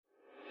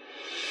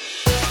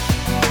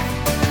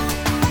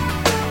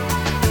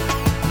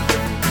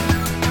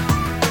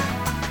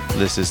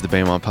This is the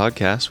Bema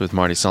Podcast with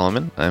Marty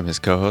Solomon. I'm his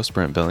co-host,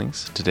 Brent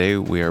Billings. Today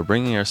we are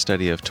bringing our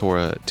study of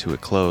Torah to a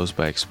close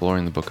by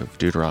exploring the book of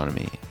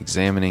Deuteronomy,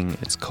 examining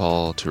its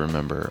call to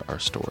remember our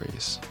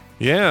stories.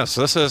 Yeah,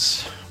 so this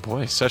is,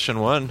 session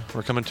 1.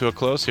 We're coming to a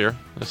close here.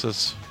 This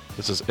is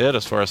it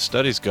as far as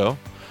studies go.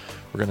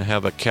 We're going to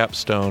have a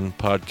capstone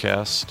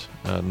podcast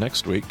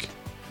next week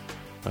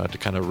to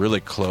kind of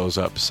really close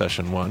up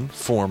session 1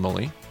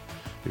 formally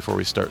before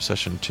we start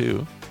session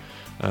 2.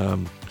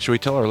 Should we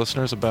tell our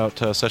listeners about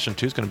session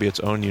 2 is going to be its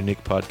own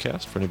unique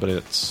podcast for anybody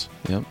that's...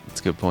 Yep, that's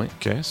a good point.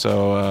 Okay,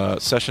 so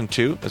session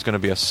 2 is going to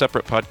be a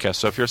separate podcast.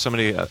 So if you're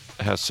somebody that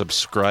has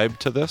subscribed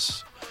to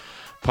this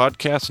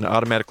podcast and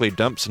automatically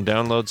dumps and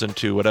downloads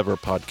into whatever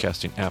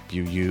podcasting app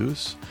you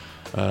use,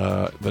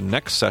 the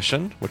next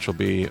session, which will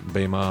be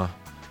Bema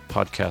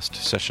Podcast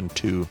Session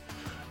 2,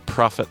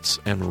 Prophets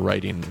and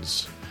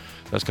Writings.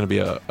 That's going to be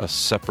a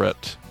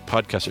separate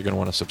podcast you're going to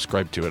want to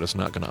subscribe to. It is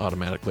not going to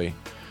automatically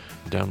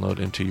download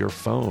into your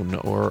phone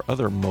or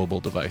other mobile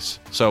device.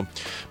 So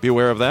be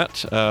aware of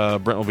that.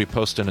 Brent will be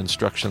posting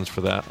instructions for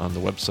that on the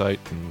website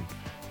and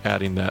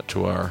adding that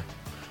to our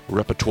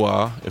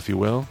repertoire, if you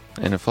will.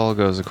 And if all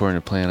goes according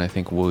to plan, I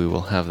think we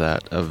will have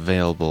that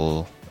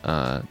available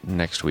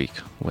next week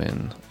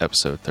when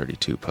episode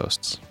 32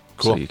 posts.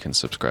 Cool. So you can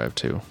subscribe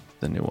to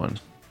the new one.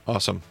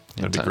 Awesome.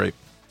 That'd be great.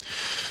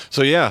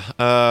 So yeah,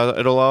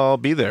 it'll all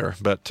be there.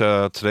 But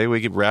today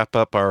we wrap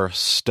up our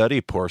study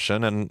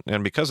portion,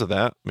 and because of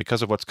that,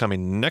 because of what's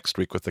coming next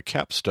week with the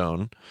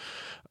capstone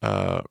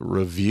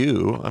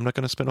review, I'm not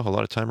going to spend a whole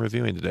lot of time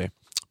reviewing today,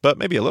 but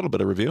maybe a little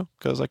bit of review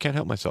because I can't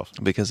help myself.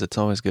 Because it's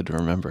always good to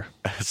remember.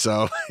 It's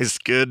always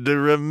good to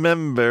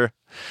remember.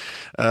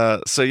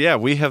 So yeah,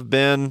 we have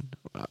been,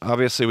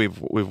 obviously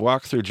we've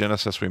walked through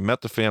Genesis. We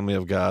met the family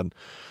of God.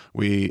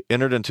 We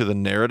entered into the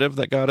narrative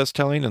that God is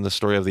telling in the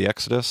story of the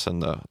Exodus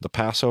and the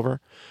Passover.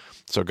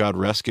 So God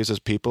rescues his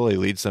people. He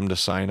leads them to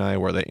Sinai,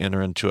 where they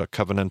enter into a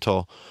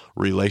covenantal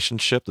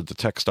relationship that the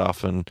text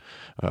often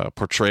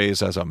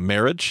portrays as a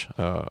marriage,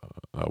 a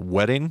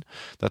wedding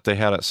that they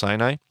had at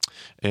Sinai.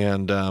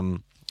 And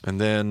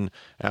then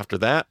after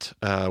that,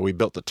 we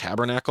built the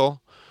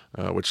tabernacle,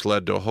 which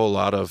led to a whole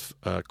lot of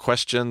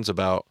questions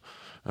about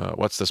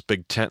what's this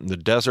big tent in the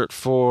desert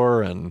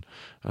for, and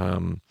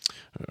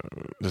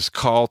this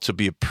call to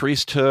be a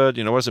priesthood.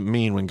 What does it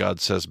mean when God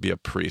says be a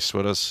priest?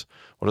 What does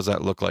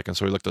that look like? And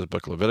so we looked at the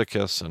book of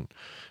Leviticus, and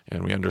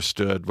we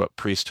understood what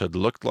priesthood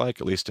looked like,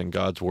 at least in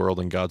God's world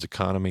and God's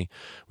economy.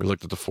 We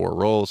looked at the 4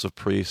 roles of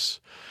priests,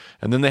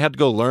 and then they had to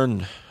go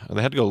learn.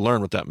 They had to go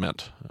learn what that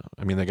meant.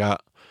 They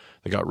got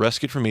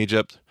rescued from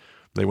Egypt.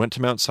 They went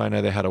to Mount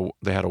Sinai. They had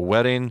a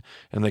wedding,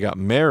 and they got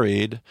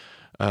married.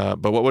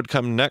 But what would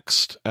come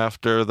next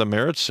after the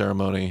marriage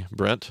ceremony,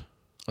 Brent?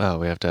 Oh,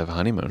 we have to have a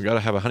honeymoon. We got to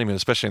have a honeymoon,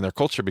 especially in their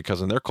culture,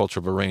 because in their culture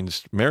of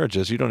arranged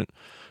marriages,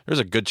 there's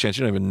a good chance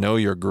you don't even know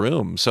your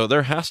groom. So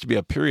there has to be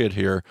a period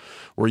here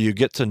where you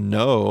get to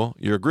know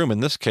your groom. In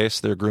this case,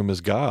 their groom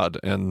is God,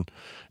 and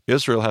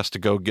Israel has to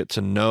go get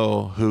to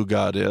know who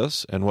God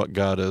is and what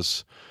God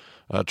is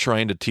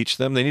trying to teach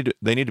them. They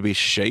need to be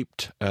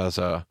shaped as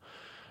a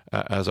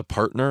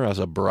partner, as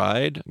a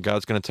bride.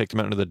 God's going to take them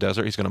out into the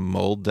desert. He's going to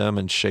mold them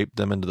and shape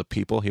them into the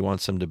people he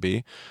wants them to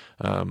be.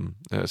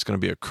 It's going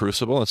to be a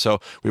crucible. And so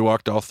we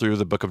walked all through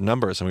the book of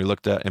Numbers, and we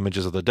looked at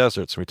images of the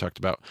deserts, and we talked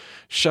about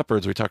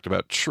shepherds, we talked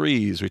about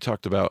trees, we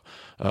talked about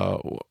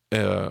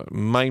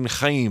Mein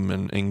Chaim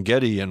and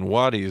Engedi and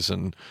wadis,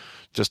 and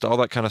just all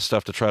that kind of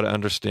stuff to try to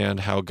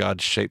understand how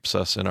God shapes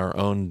us in our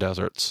own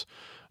deserts.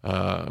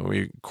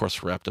 We, of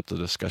course, wrapped up the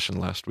discussion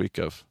last week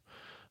of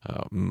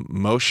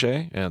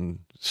Moshe and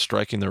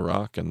striking the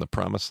rock and the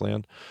promised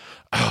land.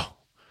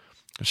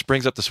 Which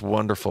brings up this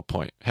wonderful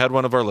point. Had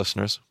one of our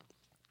listeners,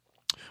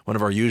 one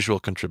of our usual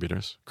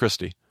contributors,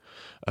 Christy,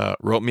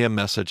 wrote me a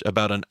message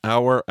about an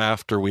hour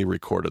after we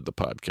recorded the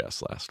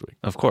podcast last week.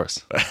 Of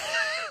course.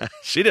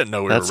 She didn't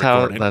know we were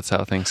recording. That's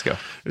how things go.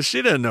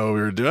 She didn't know what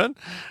we were doing.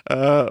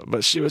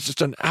 But she was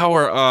just an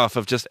hour off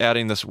of just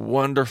adding this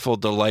wonderful,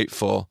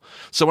 delightful.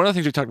 So one of the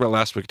things we talked about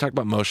last week, we talked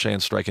about Moshe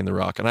and striking the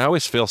rock. And I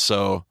always feel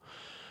so,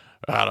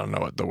 I don't know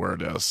what the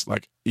word is.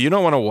 Like, you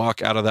don't want to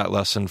walk out of that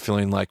lesson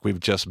feeling like we've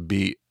just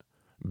beat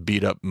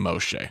up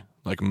Moshe.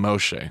 Like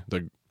Moshe,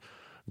 the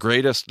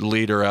greatest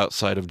leader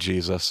outside of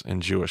Jesus in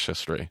Jewish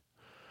history.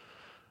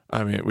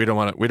 We don't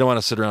want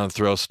to sit around and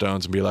throw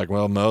stones and be like,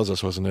 well,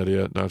 Moses was an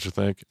idiot, don't you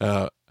think?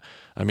 The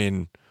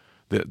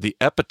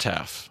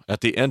epitaph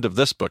at the end of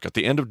this book, at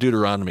the end of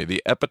Deuteronomy,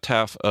 the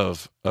epitaph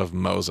of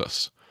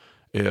Moses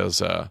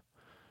is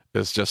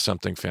just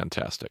something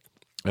fantastic.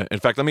 In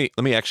fact, let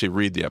me actually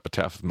read the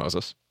epitaph of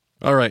Moses.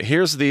 All right,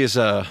 here's these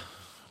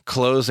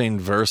closing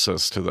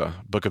verses to the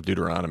book of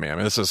Deuteronomy.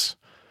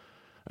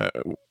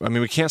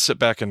 We can't sit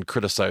back and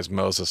criticize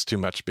Moses too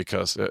much,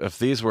 because if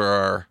these were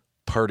our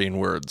parting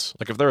words,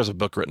 like if there was a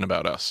book written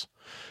about us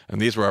and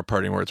these were our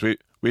parting words,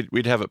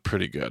 we'd have it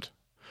pretty good.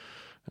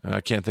 And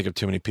I can't think of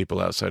too many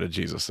people outside of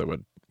Jesus that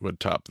would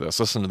top this.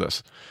 Listen to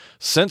this.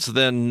 Since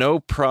then, no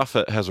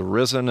prophet has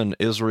risen in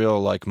Israel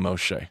like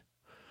Moshe,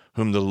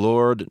 whom the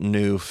Lord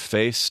knew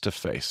face to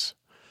face,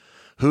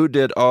 who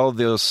did all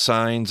those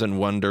signs and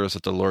wonders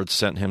that the Lord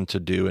sent him to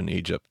do in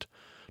Egypt,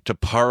 to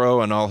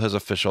Paro and all his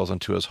officials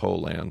and to his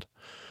whole land.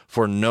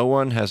 For no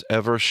one has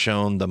ever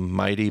shown the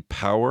mighty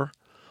power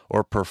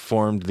or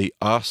performed the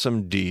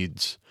awesome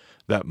deeds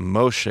that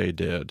Moshe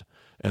did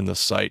in the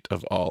sight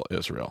of all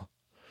Israel.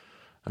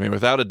 I mean,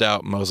 without a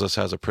doubt, Moses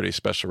has a pretty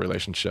special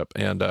relationship.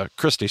 And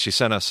Christy, she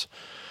sent us.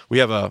 We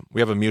have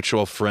a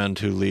mutual friend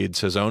who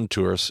leads his own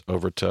tours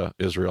over to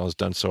Israel. Has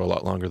done so a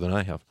lot longer than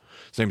I have.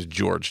 His name's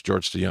George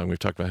DeYoung. We've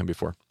talked about him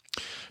before,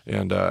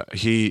 and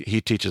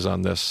he teaches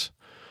on this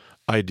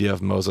idea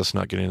of Moses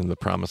not getting into the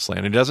Promised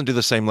Land. He doesn't do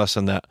the same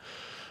lesson that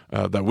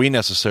we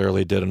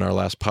necessarily did in our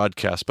last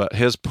podcast, but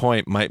his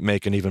point might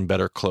make an even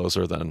better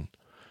closer than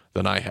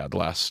I had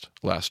last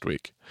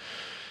week.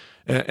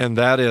 And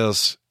that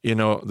is,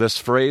 this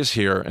phrase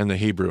here in the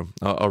Hebrew.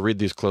 I'll read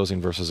these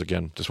closing verses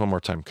again just one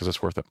more time because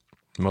it's worth it.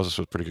 Moses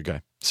was a pretty good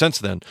guy. Since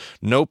then,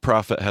 no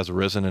prophet has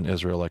risen in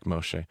Israel like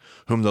Moshe,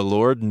 whom the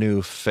Lord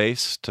knew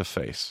face to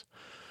face,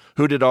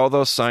 who did all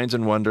those signs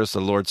and wonders the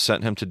Lord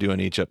sent him to do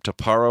in Egypt, to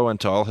Paro and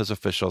to all his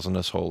officials in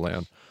his whole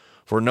land.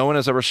 For no one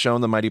has ever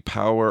shown the mighty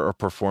power or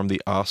performed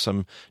the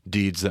awesome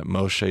deeds that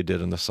Moshe did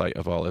in the sight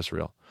of all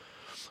Israel,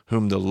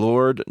 whom the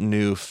Lord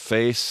knew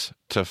face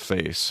to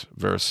face,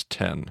 verse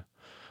 10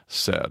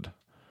 said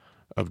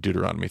of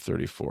Deuteronomy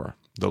 34.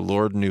 The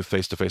Lord knew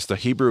face to face. The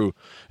Hebrew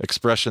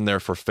expression there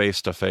for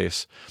face to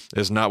face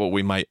is not what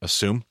we might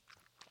assume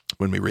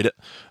when we read it.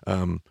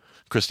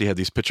 Christy had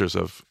these pictures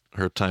of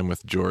her time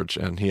with George,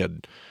 and he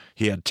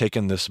had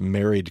taken this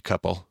married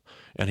couple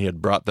and he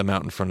had brought them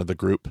out in front of the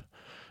group,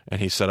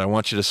 and he said, "I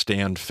want you to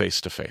stand face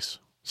to face."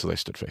 So they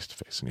stood face to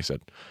face, and he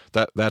said,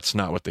 "That's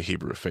not what the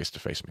Hebrew face to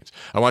face means.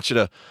 I want you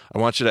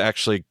to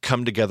actually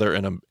come together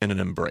in an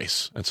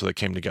embrace." And so they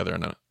came together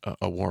in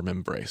a warm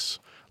embrace,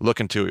 look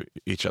into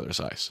each other's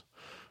eyes.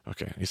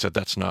 Okay, he said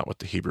that's not what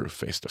the Hebrew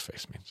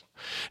face-to-face means.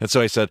 And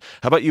so he said,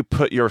 how about you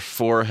put your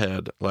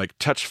forehead,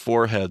 touch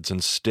foreheads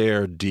and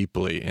stare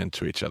deeply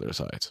into each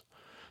other's eyes?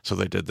 So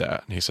they did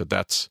that. And he said,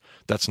 that's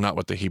not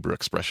what the Hebrew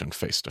expression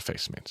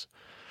face-to-face means.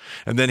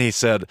 And then he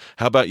said,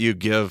 how about you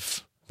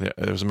give,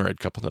 it was a married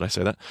couple, did I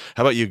say that?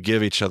 How about you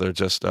give each other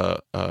just a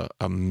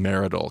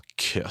marital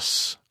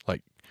kiss,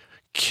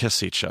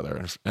 kiss each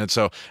other? And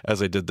so as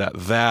they did that,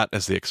 that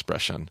is the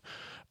expression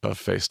of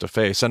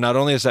face-to-face. And not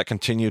only does that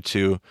continue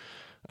to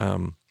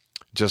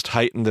just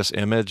heighten this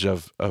image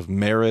of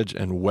marriage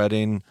and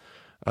wedding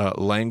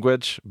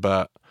language,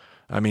 but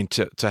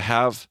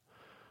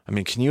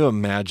can you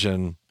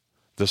imagine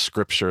the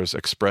scriptures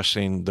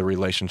expressing the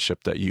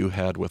relationship that you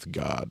had with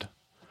God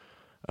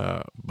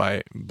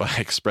by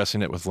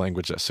expressing it with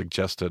language that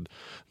suggested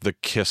the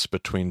kiss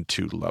between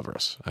two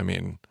lovers? I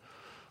mean,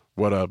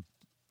 what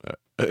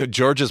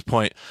George's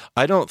point,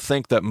 I don't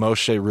think that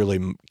Moshe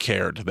really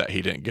cared that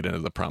he didn't get into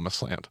the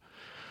Promised Land,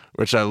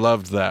 which I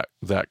loved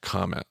that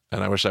comment.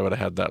 And I wish I would have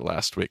had that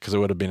last week because it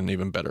would have been an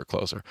even better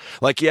closer.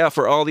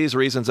 For all these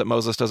reasons that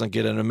Moses doesn't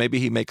get in, and maybe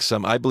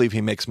I believe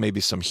he makes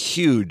maybe some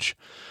huge,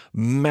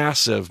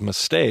 massive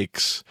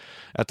mistakes.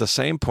 At the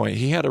same point,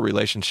 he had a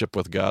relationship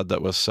with God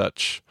that was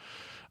such,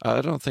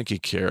 I don't think he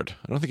cared.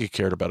 I don't think he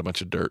cared about a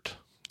bunch of dirt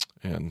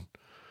and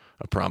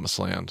a Promised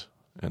Land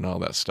and all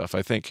that stuff.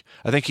 I think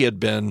he had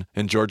been,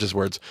 in George's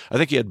words, I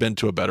think he had been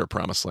to a better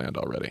Promised Land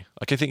already.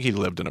 I think he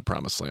lived in a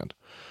Promised Land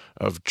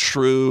of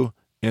true,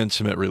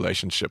 intimate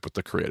relationship with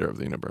the creator of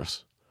the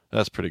universe.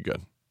 That's pretty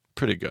good.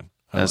 Pretty good.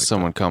 As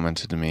someone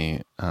commented to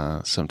me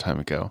some time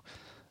ago,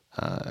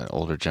 an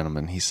older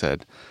gentleman, he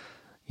said,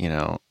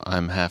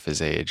 I'm half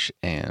his age,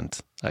 and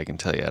I can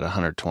tell you at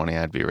 120,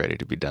 I'd be ready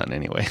to be done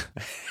anyway.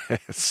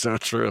 It's so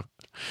true.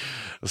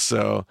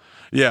 So,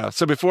 yeah.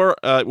 So before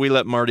we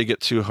let Marty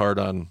get too hard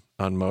on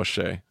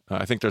Moshe,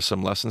 I think there's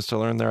some lessons to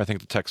learn there. I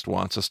think the text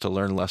wants us to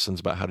learn lessons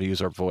about how to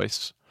use our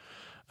voice.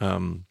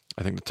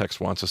 I think the text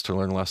wants us to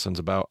learn lessons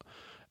about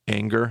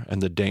anger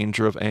and the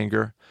danger of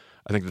anger.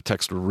 I think the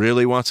text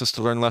really wants us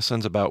to learn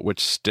lessons about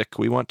which stick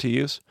we want to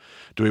use.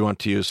 Do we want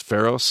to use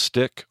Pharaoh's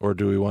stick, or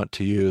do we want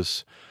to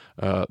use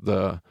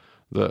the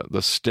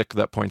stick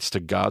that points to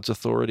God's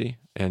authority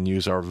and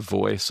use our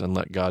voice and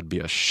let God be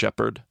a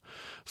shepherd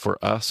for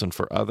us and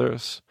for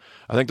others?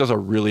 I think those are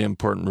really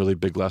important, really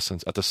big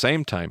lessons. At the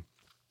same time,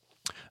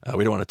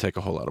 we don't want to take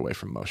a whole lot away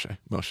from Moshe.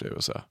 Moshe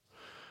was a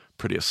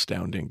pretty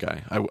astounding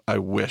guy. I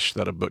wish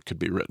that a book could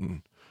be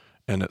written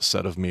and it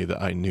said of me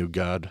that I knew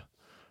God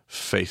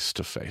face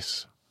to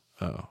face.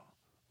 Oh,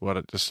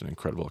 just an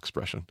incredible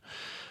expression.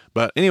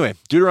 But anyway,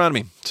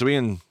 Deuteronomy. So we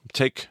can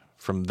take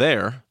from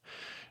there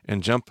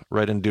and jump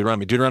right into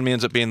Deuteronomy. Deuteronomy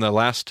ends up being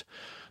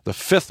the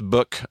fifth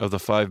book of the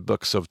 5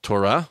 books of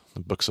Torah, the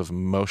books of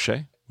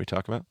Moshe we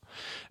talk about.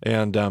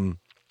 And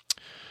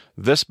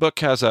this book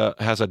has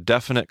a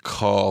definite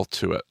call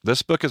to it.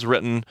 This book is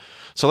written.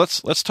 So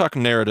let's talk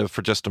narrative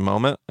for just a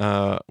moment.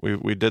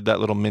 We did that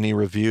little mini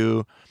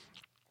review.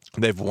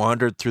 They've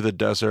wandered through the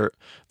desert.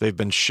 They've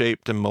been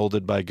shaped and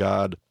molded by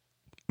God.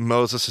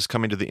 Moses is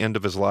coming to the end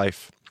of his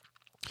life.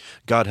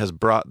 God has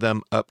brought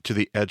them up to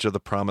the edge of the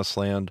promised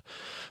land.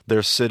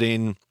 They're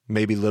sitting,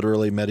 maybe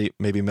literally,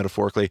 maybe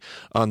metaphorically,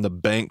 on the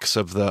banks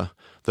of the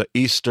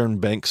eastern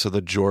banks of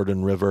the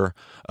Jordan River,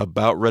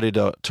 about ready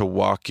to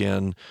walk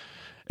in.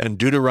 And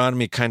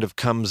Deuteronomy kind of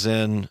comes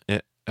in,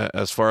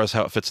 as far as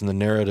how it fits in the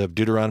narrative,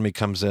 Deuteronomy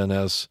comes in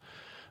as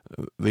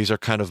these are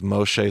kind of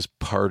Moshe's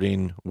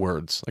parting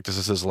words. Like, this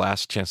is his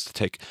last chance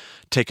to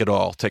take it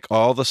all. Take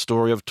all the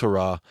story of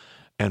Torah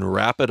and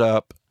wrap it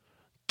up,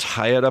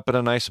 tie it up in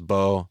a nice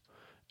bow,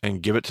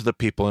 and give it to the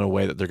people in a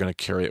way that they're going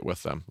to carry it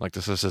with them. Like,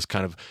 this is his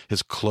kind of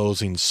his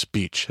closing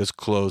speech, his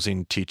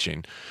closing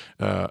teaching,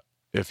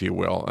 if you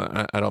will.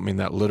 I don't mean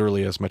that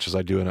literally as much as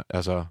I do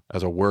as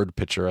a word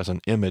picture, as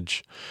an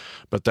image,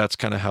 but that's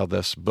kind of how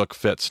this book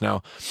fits.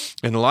 Now,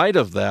 in light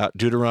of that,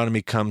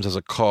 Deuteronomy comes as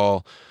a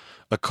call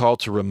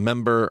to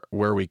remember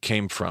where we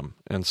came from.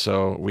 And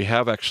so we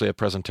have actually a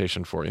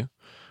presentation for you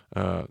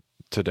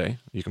today.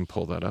 You can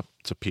pull that up.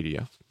 It's a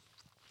PDF.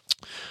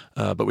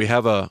 But we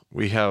have a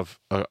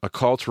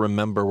call to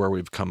remember where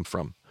we've come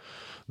from.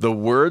 The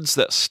words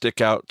that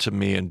stick out to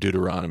me in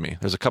Deuteronomy,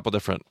 there's a couple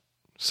different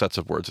sets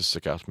of words that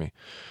stick out to me.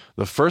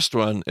 The first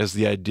one is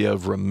the idea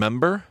of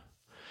remember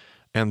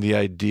and the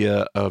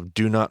idea of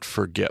do not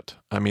forget.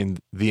 I mean,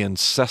 the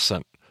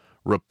incessant,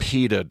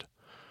 repeated,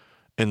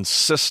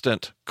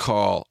 insistent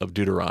call of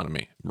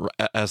Deuteronomy.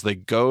 As they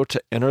go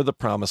to enter the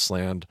promised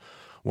land,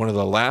 one of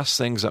the last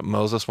things that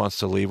Moses wants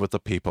to leave with the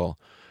people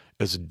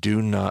is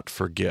do not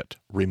forget.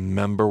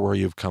 Remember where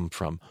you've come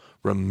from.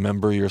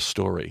 Remember your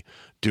story.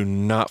 Do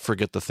not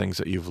forget the things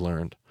that you've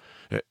learned.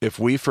 If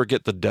we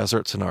forget the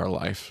deserts in our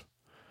life,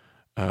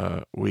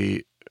 they're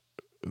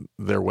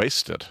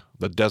wasted.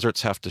 The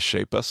deserts have to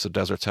shape us. The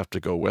deserts have to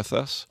go with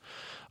us.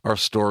 Our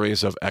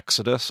stories of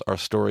Exodus, our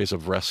stories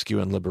of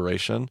rescue and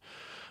liberation,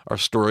 our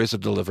stories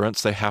of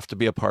deliverance, they have to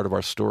be a part of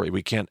our story.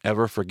 We can't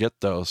ever forget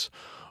those,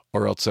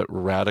 or else it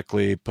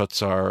radically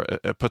puts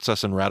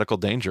us in radical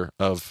danger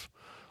of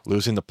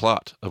losing the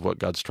plot of what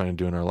God's trying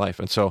to do in our life.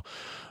 And so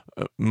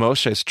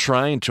Moshe's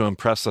trying to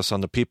impress us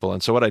on the people.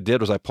 And so what I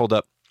did was I pulled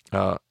up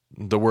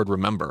the word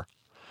remember,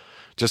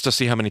 just to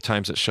see how many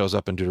times it shows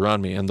up in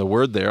Deuteronomy. And the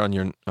word there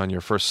on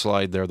your first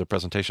slide there, the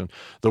presentation,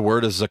 the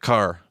word is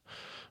zakar.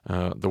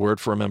 The word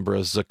for remember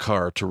is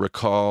zakar, to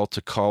recall,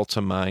 to call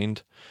to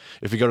mind.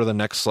 If you go to the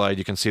next slide,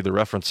 you can see the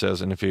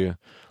references. And if you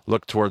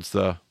look towards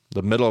the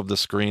middle of the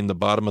screen, the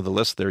bottom of the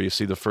list there, you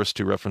see the first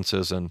two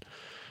references in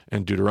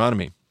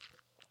Deuteronomy.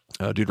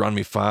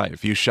 Deuteronomy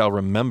 5, you shall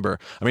remember.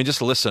 I mean,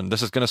 just listen.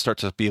 This is going to start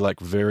to be like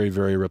very,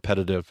 very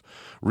repetitive.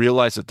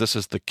 Realize that this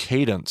is the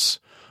cadence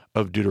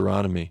of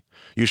Deuteronomy.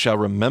 You shall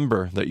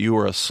remember that you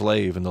were a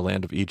slave in the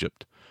land of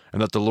Egypt,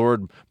 and that the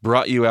Lord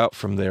brought you out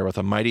from there with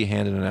a mighty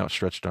hand and an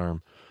outstretched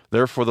arm.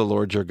 Therefore the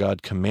Lord your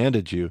God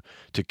commanded you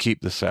to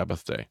keep the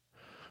Sabbath day.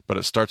 But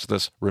it starts with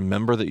this,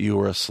 remember that you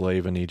were a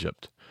slave in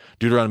Egypt.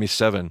 Deuteronomy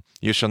 7,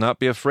 you shall not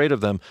be afraid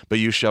of them, but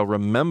you shall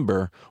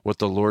remember what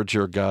the Lord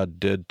your God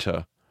did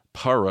to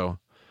Paro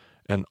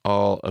and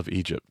all of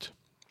Egypt.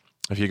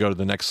 If you go to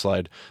the next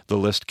slide, the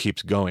list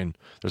keeps going.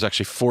 There's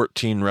actually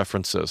 14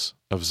 references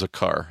of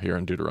zakar here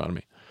in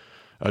Deuteronomy.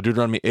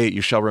 Deuteronomy 8,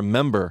 you shall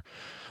remember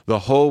the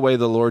whole way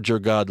the Lord your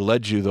God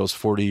led you those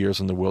 40 years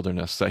in the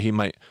wilderness, that he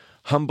might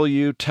humble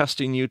you,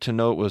 testing you to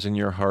know what was in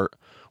your heart,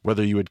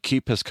 whether you would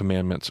keep his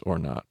commandments or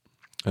not.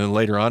 And then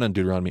later on in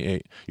Deuteronomy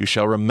 8, you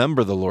shall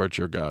remember the Lord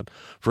your God,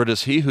 for it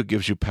is he who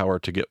gives you power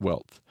to get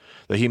wealth,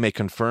 that he may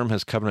confirm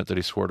his covenant that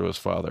he swore to his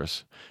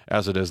fathers,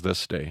 as it is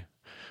this day.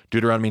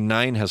 Deuteronomy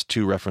 9 has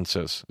 2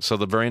 references. So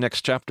the very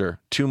next chapter,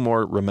 2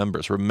 more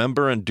remembers.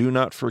 Remember and do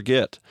not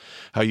forget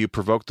how you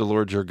provoked the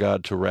Lord your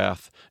God to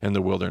wrath in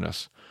the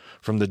wilderness.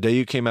 From the day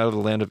you came out of the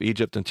land of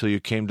Egypt until you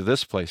came to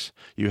this place,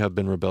 you have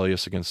been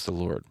rebellious against the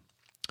Lord.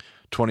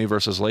 20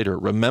 verses later,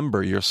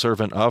 remember your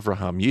servant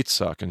Avraham,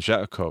 Yitzhak, and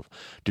Jacob.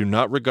 Do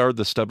not regard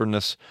the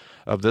stubbornness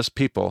of this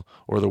people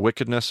or the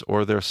wickedness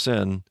or their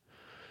sin.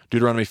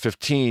 Deuteronomy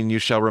 15, you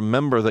shall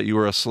remember that you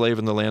were a slave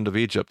in the land of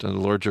Egypt, and the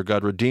Lord your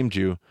God redeemed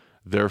you.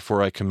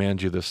 Therefore I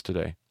command you this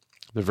today.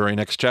 The very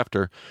next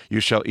chapter,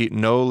 you shall eat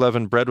no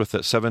leavened bread with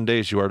it. 7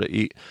 days you are to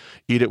eat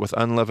it with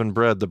unleavened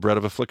bread, the bread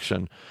of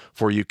affliction.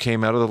 For you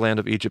came out of the land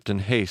of Egypt in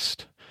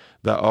haste,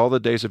 that all the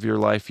days of your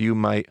life you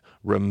might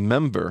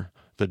remember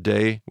the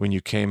day when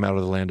you came out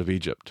of the land of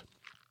Egypt.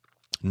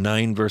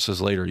 9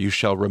 verses later, you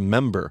shall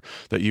remember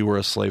that you were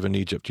a slave in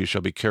Egypt. You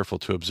shall be careful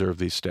to observe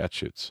these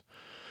statutes.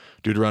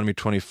 Deuteronomy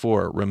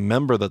 24,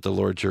 remember that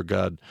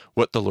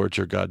what the Lord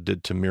your God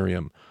did to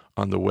Miriam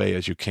on the way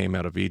as you came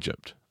out of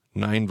Egypt.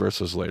 9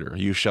 verses later,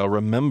 you shall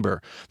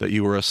remember that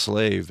you were a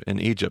slave in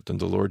Egypt, and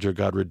the Lord your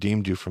God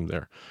redeemed you from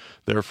there.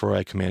 Therefore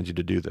I command you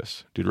to do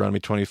this. Deuteronomy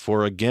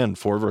 24 again,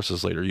 4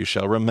 verses later, you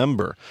shall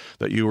remember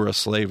that you were a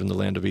slave in the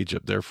land of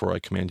Egypt. Therefore I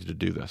command you to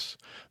do this.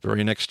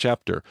 Very next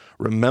chapter,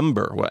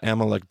 remember what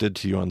Amalek did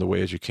to you on the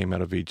way as you came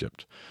out of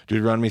Egypt.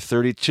 Deuteronomy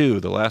 32,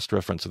 the last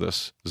reference of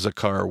this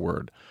zakar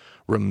word.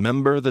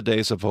 Remember the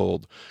days of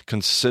old.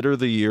 Consider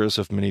the years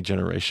of many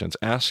generations.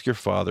 Ask your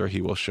father,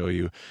 he will show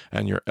you,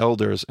 and your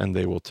elders, and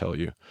they will tell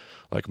you.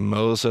 Like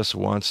Moses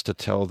wants to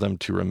tell them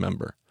to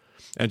remember.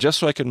 And just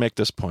so I can make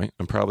this point,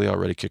 I'm probably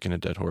already kicking a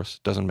dead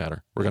horse. Doesn't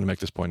matter. We're going to make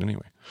this point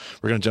anyway.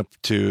 We're going to jump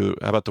to,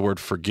 how about the word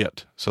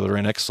forget? So the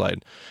very next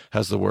slide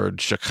has the word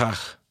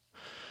shakach.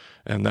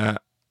 And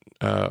that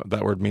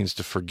word means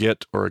to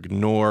forget or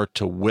ignore,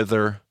 to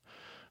wither,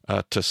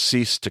 to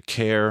cease to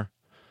care.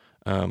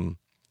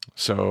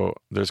 So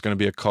there's going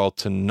to be a call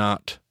to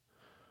not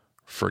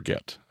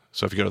forget.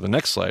 So if you go to the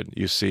next slide,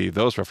 you see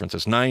those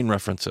references, 9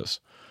 references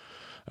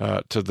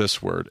to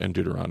this word in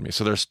Deuteronomy.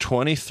 So there's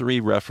 23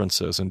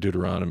 references in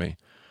Deuteronomy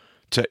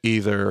to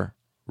either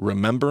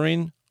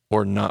remembering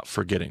or not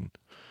forgetting.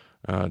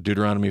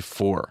 Deuteronomy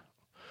 4,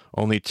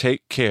 only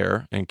take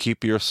care and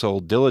keep your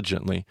soul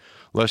diligently,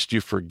 lest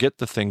you forget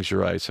the things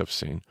your eyes have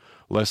seen,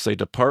 lest they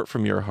depart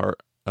from your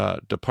heart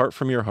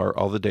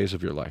all the days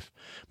of your life.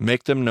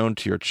 Make them known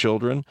to your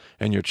children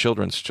and your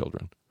children's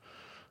children.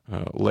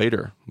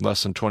 Later,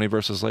 less than 20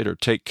 verses later,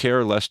 take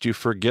care lest you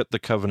forget the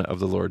covenant of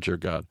the Lord your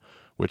God,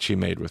 which he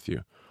made with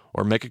you,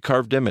 or make a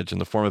carved image in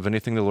the form of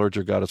anything the Lord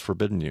your God has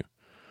forbidden you.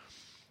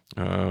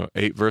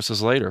 8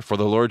 verses later, for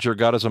the Lord your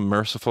God is a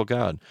merciful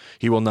God.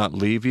 He will not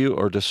leave you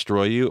or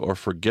destroy you or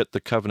forget the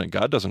covenant.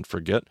 God doesn't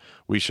forget.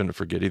 We shouldn't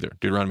forget either.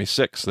 Deuteronomy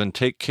 6, then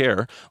take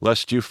care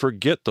lest you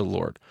forget the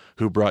Lord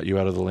who brought you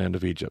out of the land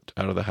of Egypt,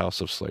 out of the house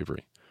of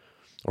slavery.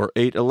 Or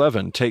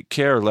 8:11, take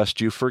care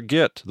lest you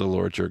forget the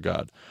Lord your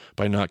God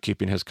by not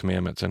keeping his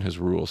commandments and his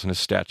rules and his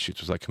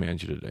statutes as I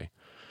command you today.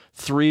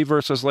 3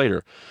 verses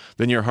later,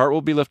 then your heart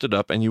will be lifted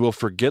up and you will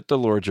forget the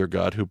Lord your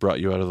God who brought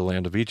you out of the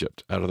land of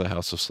Egypt, out of the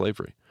house of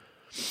slavery.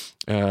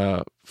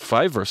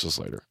 5 verses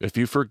later, if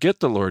you forget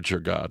the Lord your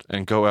God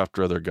and go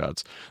after other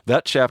gods.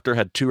 That chapter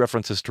had 2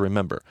 references to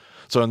remember.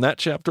 So in that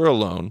chapter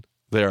alone,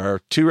 there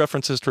are 2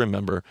 references to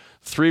remember,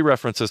 3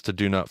 references to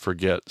do not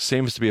forget.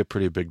 Seems to be a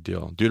pretty big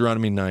deal.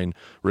 Deuteronomy 9,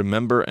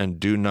 remember and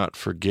do not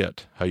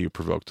forget how you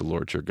provoked the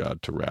Lord your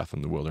God to wrath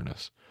in the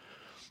wilderness.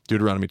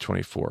 Deuteronomy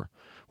 24,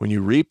 when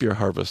you reap your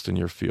harvest in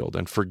your field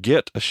and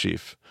forget a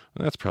sheaf.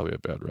 That's probably a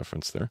bad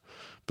reference there,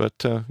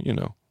 but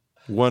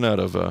one out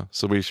of,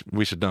 so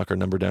we should knock our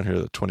number down here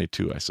to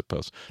 22, I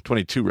suppose.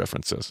 22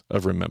 references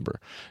of remember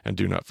and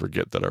do not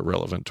forget that are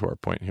relevant to our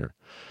point here.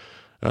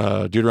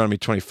 Deuteronomy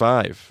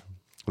 25,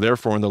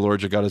 therefore when the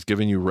Lord your God has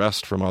given you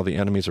rest from all the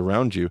enemies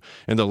around you,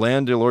 in the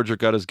land the Lord your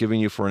God is giving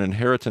you for an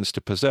inheritance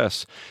to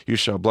possess, you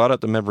shall blot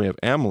out the memory of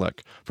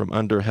Amalek from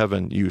under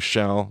heaven, you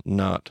shall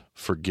not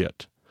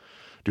forget.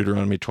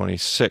 Deuteronomy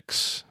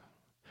 26,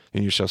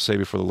 and you shall say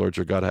before the Lord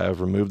your God, I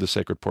have removed the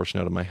sacred portion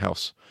out of my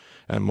house.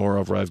 And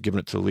moreover, I have given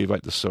it to the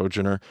Levite, the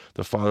sojourner,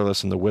 the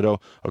fatherless, and the widow,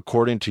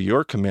 according to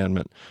your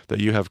commandment that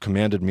you have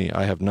commanded me.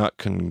 I have not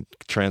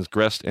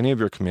transgressed any of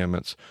your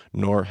commandments,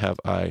 nor have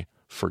I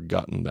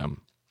forgotten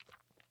them.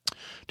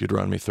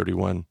 Deuteronomy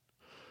 31,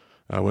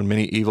 when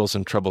many evils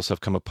and troubles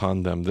have come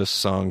upon them, this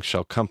song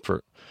shall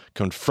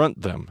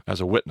confront them as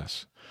a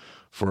witness,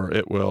 for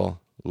it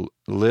will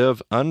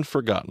live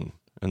unforgotten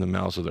in the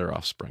mouths of their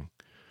offspring.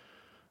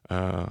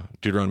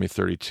 Deuteronomy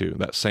 32,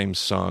 that same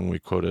song we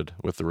quoted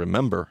with the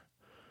remember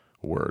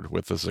word,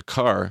 with the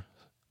zakar,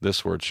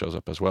 this word shows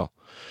up as well.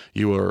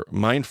 You were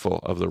mindful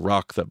of the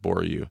rock that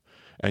bore you,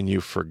 and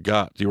you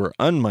were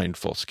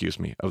unmindful,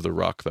 of the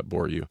rock that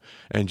bore you,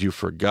 and you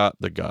forgot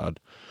the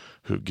God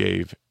who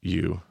gave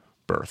you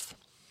birth.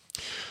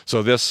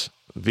 So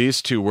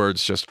these 2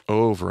 words just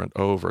over and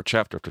over,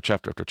 chapter after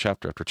chapter after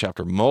chapter after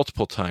chapter,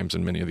 multiple times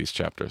in many of these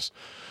chapters.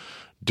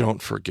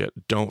 Don't forget,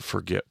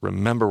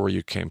 remember where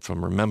you came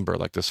from, remember,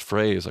 like this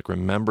phrase, like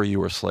remember you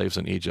were slaves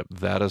in Egypt,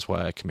 that is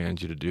why I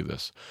command you to do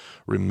this.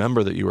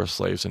 Remember that you were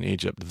slaves in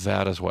Egypt,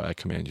 that is why I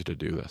command you to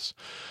do this.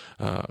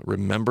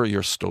 Remember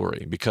your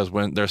story, because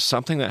when there's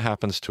something that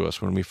happens to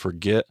us when we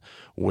forget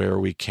where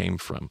we came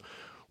from,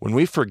 when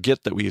we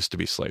forget that we used to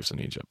be slaves in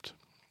Egypt,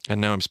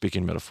 and now I'm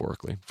speaking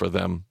metaphorically, for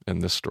them in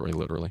this story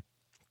literally,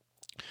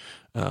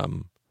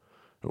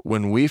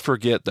 when we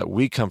forget that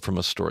we come from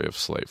a story of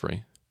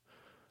slavery,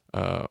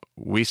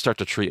 we start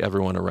to treat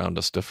everyone around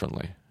us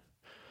differently.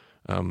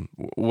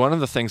 One of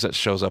the things that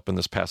shows up in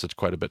this passage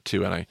quite a bit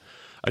too, and I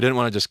didn't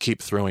want to just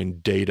keep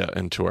throwing data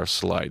into our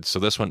slides, so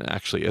this one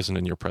actually isn't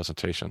in your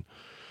presentation.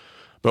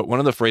 But one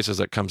of the phrases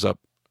that comes up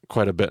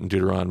quite a bit in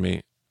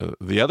Deuteronomy,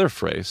 the other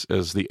phrase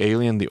is the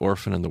alien, the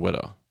orphan, and the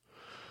widow.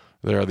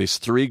 There are these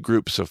 3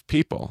 groups of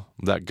people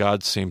that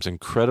God seems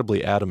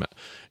incredibly adamant.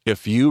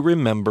 If you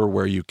remember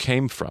where you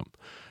came from,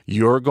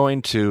 you're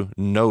going to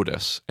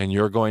notice and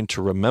you're going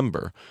to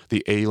remember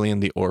the alien,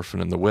 the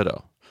orphan, and the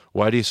widow.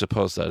 Why do you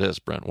suppose that is,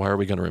 Brent? Why are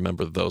we going to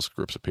remember those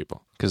groups of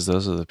people? Because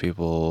those are the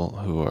people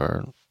who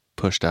are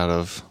pushed out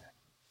of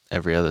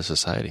every other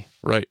society.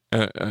 Right.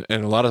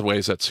 In a lot of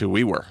ways, that's who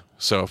we were.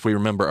 So if we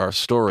remember our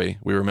story,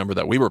 we remember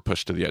that we were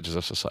pushed to the edges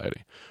of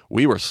society.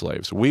 We were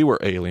slaves. We were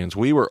aliens.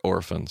 We were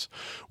orphans.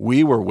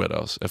 We were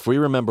widows. If we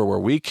remember where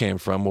we came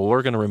from, well,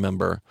 we're going to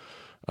remember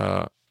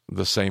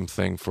the same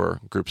thing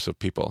for groups of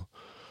people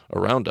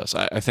around us.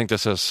 I think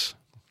this is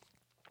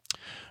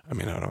I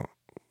mean, I don't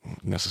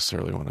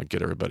necessarily want to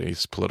get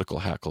everybody's political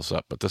hackles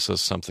up, but this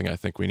is something I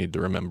think we need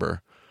to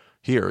remember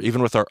here,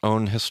 even with our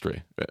own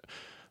history. I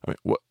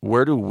mean,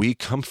 where do we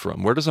come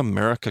from? Where does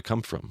America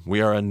come from?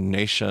 We are a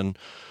nation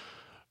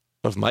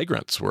of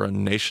migrants. We're a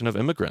nation of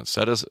immigrants.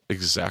 That is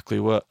exactly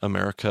what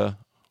America,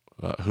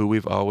 who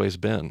we've always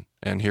been.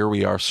 And here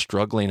we are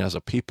struggling as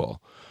a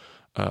people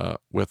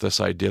with this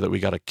idea that we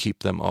got to keep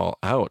them all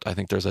out. I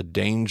think there's a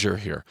danger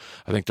here.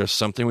 I think there's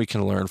something we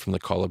can learn from the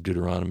call of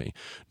Deuteronomy.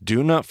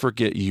 Do not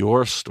forget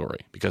your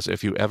story, because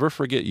if you ever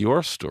forget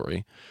your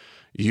story,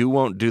 you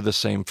won't do the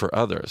same for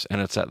others.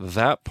 And it's at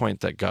that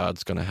point that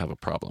God's going to have a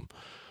problem.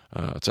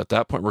 It's at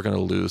that point we're going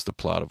to lose the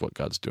plot of what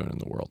God's doing in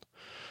the world.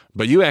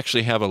 But you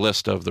actually have a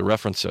list of the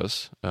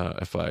references,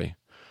 if I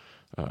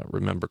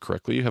remember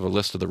correctly. You have a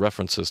list of the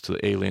references to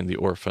the alien, the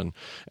orphan,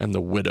 and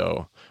the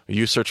widow.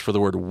 You search for the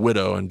word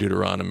widow in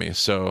Deuteronomy.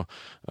 So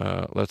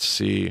let's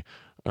see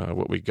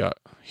what we got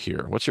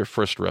here. What's your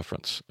first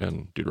reference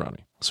in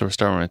Deuteronomy? So we're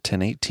starting with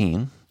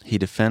 10:18. He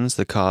defends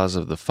the cause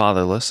of the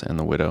fatherless and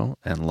the widow,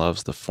 and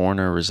loves the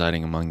foreigner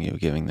residing among you,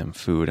 giving them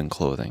food and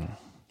clothing.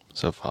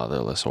 So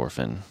fatherless,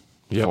 orphan,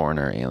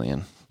 foreigner,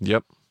 alien.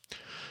 Yep.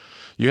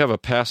 You have a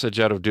passage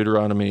out of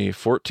Deuteronomy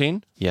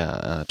 14?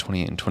 Yeah,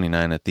 28 and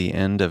 29. At the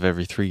end of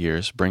every 3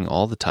 years, bring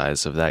all the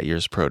tithes of that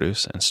year's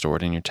produce and store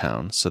it in your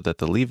town, so that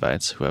the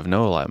Levites, who have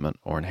no allotment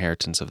or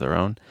inheritance of their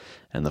own,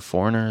 and the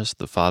foreigners,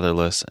 the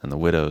fatherless, and the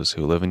widows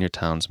who live in your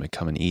towns may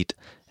come and eat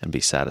and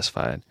be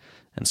satisfied,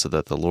 and so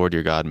that the Lord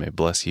your God may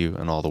bless you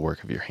and all the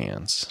work of your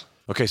hands.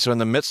 Okay, so in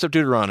the midst of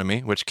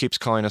Deuteronomy, which keeps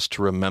calling us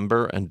to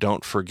remember and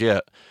don't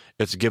forget,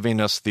 it's giving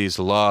us these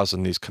laws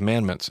and these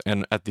commandments.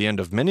 And at the end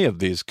of many of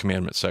these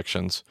commandment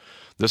sections,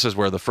 this is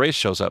where the phrase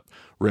shows up,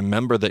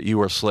 remember that you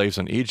were slaves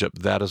in Egypt.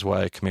 That is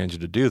why I command you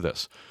to do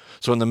this.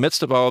 So in the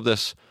midst of all of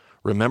this,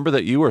 remember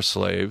that you were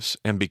slaves,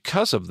 and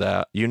because of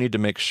that, you need to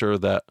make sure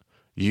that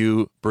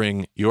you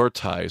bring your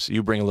tithes,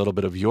 you bring a little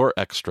bit of your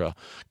extra,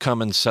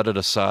 come and set it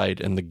aside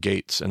in the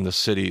gates and the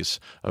cities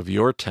of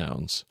your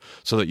towns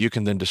so that you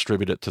can then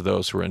distribute it to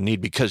those who are in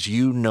need, because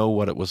you know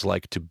what it was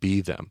like to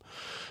be them.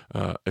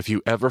 If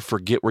you ever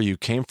forget where you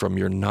came from,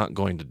 you're not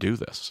going to do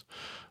this.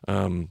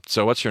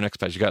 So what's your next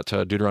page? You got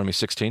to Deuteronomy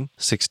 16?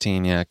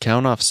 16, yeah.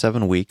 Count off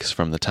 7 weeks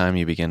from the time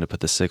you begin to put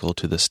the sickle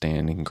to the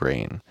standing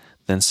grain.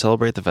 Then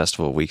celebrate the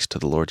festival of weeks to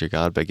the Lord your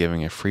God by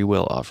giving a free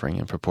will offering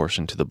in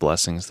proportion to the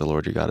blessings the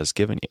Lord your God has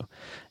given you.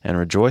 And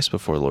rejoice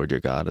before the Lord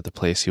your God at the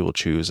place he will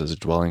choose as a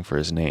dwelling for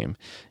his name.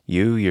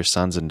 You, your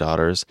sons and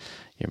daughters,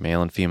 your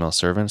male and female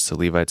servants, the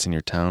Levites in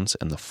your towns,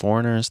 and the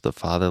foreigners, the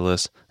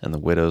fatherless, and the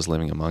widows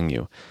living among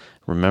you.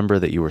 Remember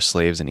that you were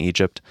slaves in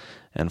Egypt,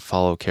 and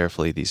follow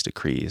carefully these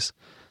decrees.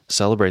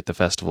 Celebrate the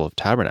festival of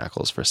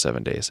tabernacles for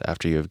 7 days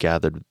after you have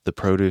gathered the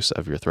produce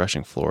of your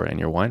threshing floor and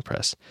your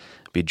winepress.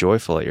 Be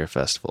joyful at your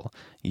festival,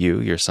 you,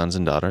 your sons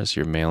and daughters,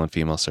 your male and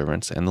female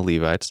servants, and the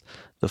Levites,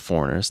 the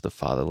foreigners, the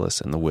fatherless,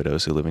 and the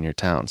widows who live in your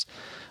towns.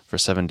 For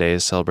 7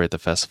 days celebrate the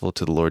festival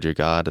to the Lord your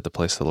God at the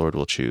place the Lord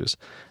will choose.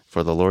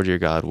 For the Lord your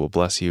God will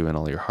bless you in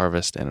all your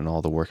harvest and in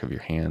all the work of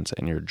your hands,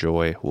 and your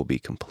joy will be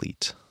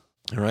complete.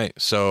 All right.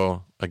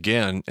 So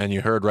again, and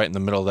you heard right in the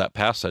middle of that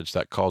passage,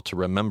 that call to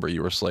remember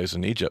you were slaves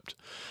in Egypt.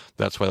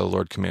 That's why the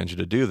Lord commands you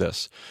to do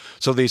this.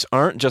 So these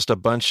aren't just a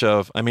bunch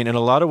of, in a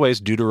lot of ways,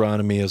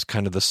 Deuteronomy is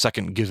kind of the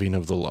second giving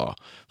of the law.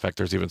 In fact,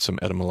 there's even some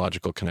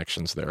etymological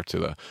connections there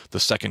to the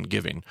second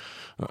giving.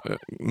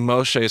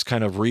 Moshe is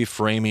kind of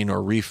reframing or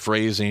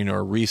rephrasing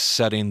or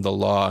resetting the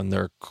law in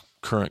their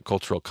current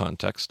cultural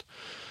context.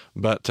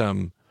 But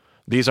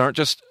these aren't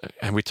just,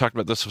 and we talked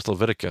about this with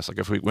Leviticus. Like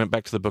if we went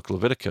back to the book of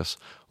Leviticus,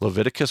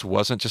 Leviticus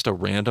wasn't just a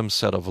random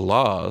set of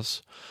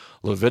laws.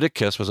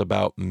 Leviticus was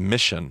about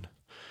mission.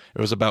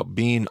 It was about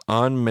being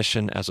on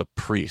mission as a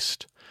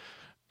priest.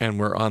 And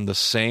we're on the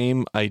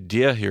same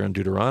idea here in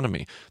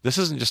Deuteronomy. This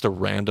isn't just a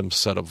random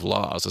set of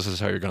laws. This is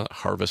how you're going to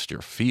harvest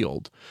your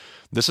field.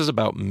 This is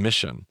about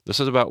mission. This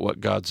is about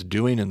what God's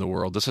doing in the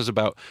world. This is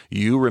about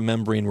you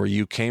remembering where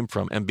you came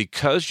from. And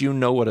because you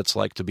know what it's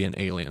like to be an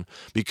alien,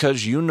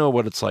 because you know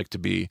what it's like to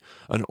be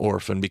an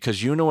orphan,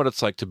 because you know what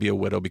it's like to be a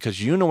widow,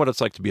 because you know what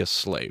it's like to be a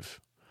slave,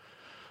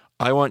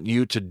 I want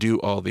you to do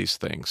all these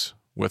things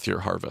with your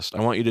harvest.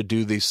 I want you to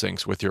do these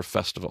things with your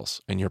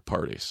festivals and your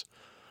parties.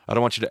 I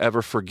don't want you to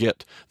ever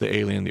forget the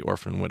alien, the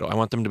orphan, and widow. I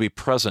want them to be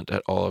present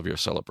at all of your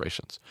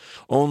celebrations.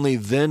 Only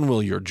then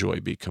will your joy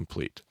be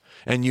complete.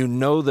 And you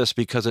know this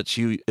because it's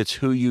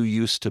who you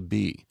used to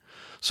be.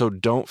 So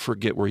don't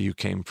forget where you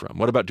came from.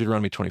 What about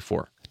Deuteronomy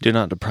 24? Do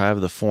not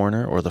deprive the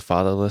foreigner or the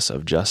fatherless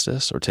of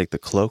justice, or take the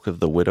cloak of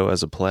the widow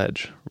as a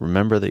pledge.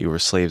 Remember that you were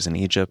slaves in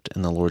Egypt,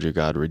 and the Lord your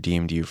God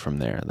redeemed you from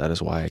there. That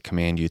is why I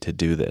command you to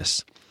do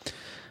this.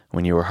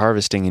 When you are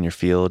harvesting in your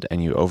field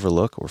and you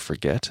overlook or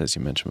forget, as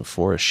you mentioned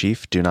before, a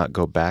sheaf, do not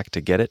go back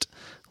to get it.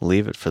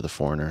 Leave it for the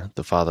foreigner,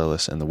 the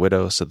fatherless, and the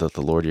widow, so that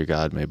the Lord your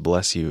God may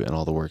bless you in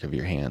all the work of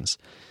your hands.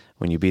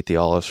 When you beat the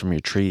olives from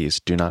your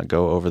trees, do not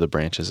go over the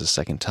branches a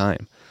second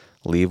time.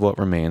 Leave what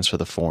remains for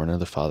the foreigner,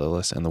 the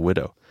fatherless, and the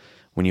widow.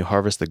 When you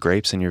harvest the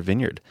grapes in your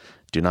vineyard,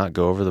 do not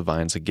go over the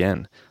vines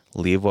again.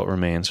 Leave what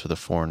remains for the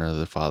foreigner,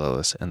 the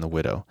fatherless, and the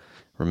widow.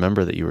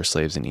 Remember that you were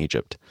slaves in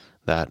Egypt.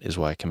 That is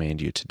why I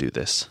command you to do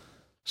this.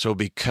 So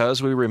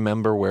because we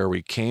remember where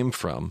we came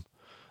from,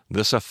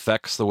 this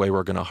affects the way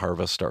we're going to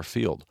harvest our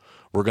field.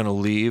 We're going to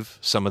leave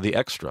some of the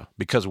extra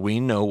because we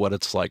know what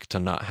it's like to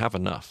not have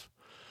enough.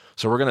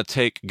 So we're going to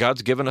take,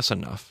 God's given us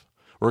enough.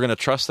 We're going to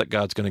trust that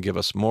God's going to give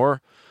us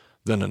more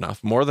than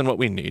enough, more than what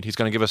we need. He's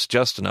going to give us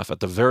just enough. At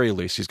the very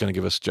least, he's going to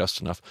give us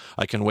just enough.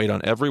 I can wait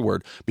on every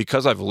word.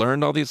 Because I've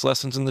learned all these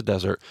lessons in the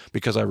desert,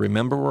 because I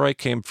remember where I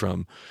came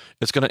from,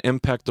 it's going to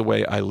impact the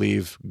way I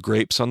leave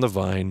grapes on the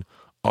vine,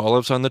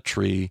 olives on the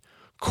tree,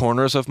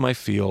 corners of my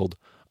field.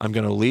 I'm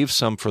going to leave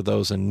some for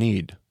those in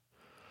need.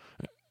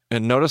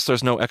 And notice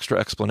there's no extra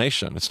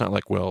explanation. It's not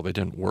like, well, they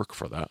didn't work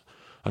for that.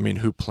 I mean,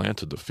 who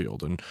planted the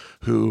field and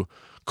who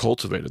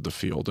cultivated the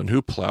field and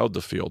who plowed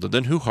the field and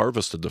then who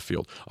harvested the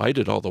field? I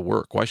did all the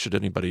work. Why should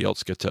anybody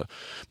else get to?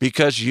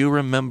 Because you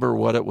remember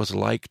what it was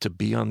like to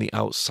be on the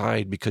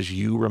outside, because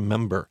you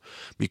remember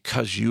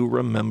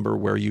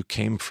where you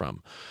came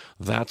from.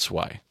 That's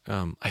why.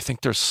 I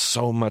think there's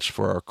so much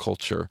for our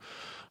culture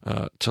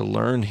to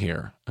learn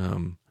here.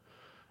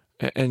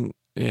 And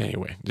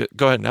anyway,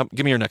 go ahead. Now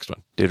give me your next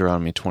one.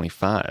 Deuteronomy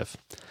 25.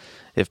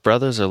 If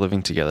brothers are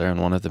living together and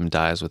one of them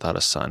dies without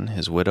a son,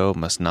 his widow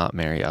must not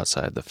marry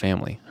outside the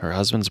family. Her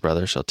husband's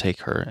brother shall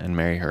take her and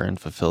marry her and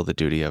fulfill the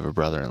duty of a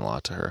brother-in-law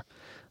to her.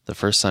 The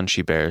first son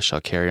she bears shall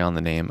carry on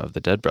the name of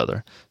the dead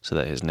brother, so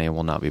that his name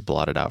will not be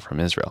blotted out from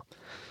Israel.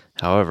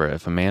 However,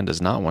 if a man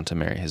does not want to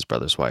marry his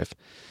brother's wife,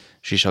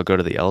 she shall go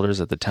to the elders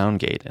at the town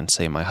gate and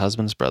say, My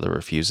husband's brother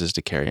refuses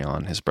to carry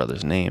on his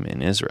brother's name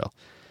in Israel.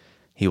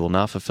 He will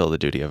not fulfill the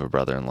duty of a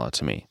brother-in-law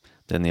to me.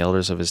 Then the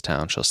elders of his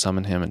town shall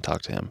summon him and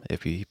talk to him.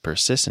 If he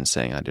persists in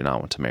saying, I do not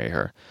want to marry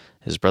her,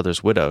 his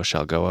brother's widow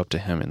shall go up to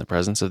him in the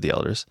presence of the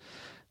elders,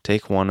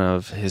 take one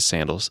of his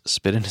sandals,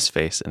 spit in his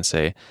face, and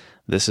say,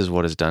 This is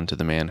what is done to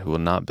the man who will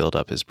not build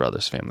up his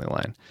brother's family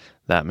line.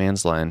 That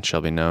man's line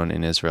shall be known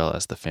in Israel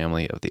as the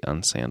family of the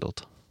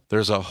unsandaled.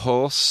 There's a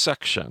whole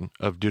section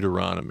of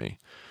Deuteronomy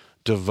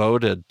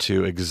devoted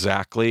to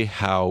exactly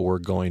how we're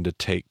going to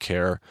take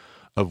care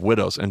of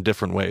widows in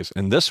different ways.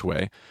 In this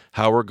way,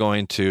 how we're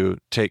going to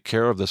take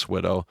care of this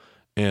widow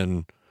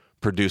in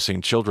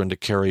producing children to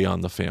carry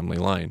on the family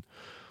line.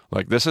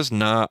 Like, this is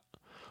not,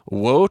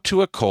 woe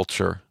to a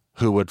culture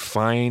who would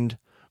find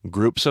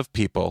groups of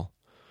people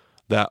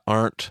that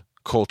aren't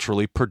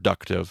culturally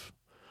productive,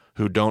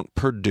 who don't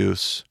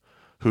produce,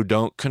 who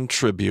don't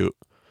contribute,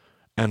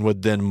 and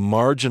would then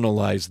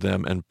marginalize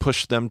them and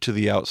push them to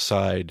the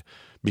outside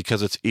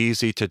because it's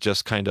easy to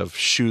just kind of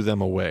shoo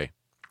them away,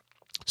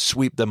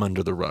 sweep them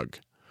under the rug.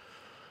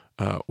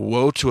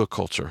 Woe to a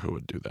culture who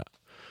would do that.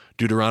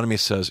 Deuteronomy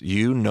says,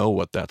 you know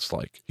what that's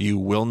like. You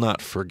will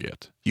not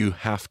forget. You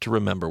have to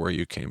remember where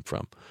you came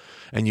from.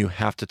 And you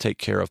have to take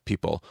care of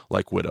people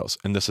like widows.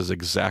 And this is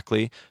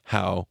exactly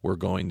how we're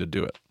going to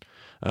do it.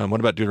 What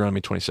about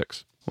Deuteronomy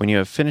 26? When you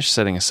have finished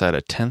setting aside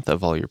 1/10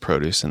 of all your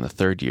produce in the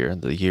 3rd year,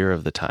 the year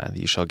of the tithe,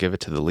 you shall give it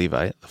to the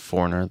Levite, the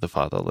foreigner, the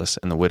fatherless,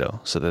 and the widow,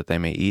 so that they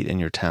may eat in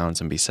your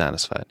towns and be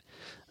satisfied.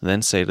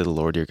 Then say to the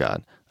Lord your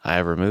God, I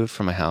have removed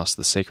from my house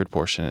the sacred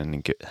portion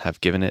and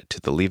have given it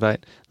to the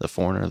Levite, the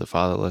foreigner, the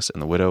fatherless,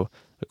 and the widow,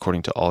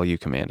 according to all you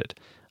commanded.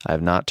 I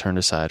have not turned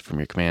aside from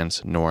your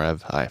commands, nor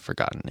have I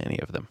forgotten any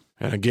of them.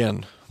 And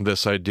again,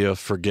 this idea of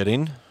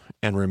forgetting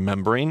and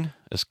remembering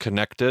is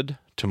connected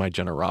to my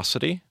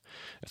generosity.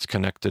 It's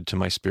connected to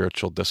my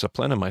spiritual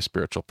discipline and my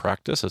spiritual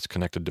practice. It's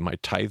connected to my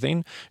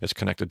tithing. It's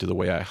connected to the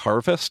way I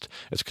harvest.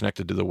 It's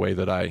connected to the way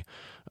that I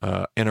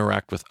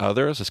interact with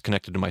others. It's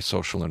connected to my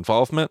social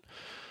involvement.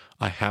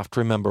 I have to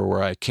remember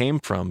where I came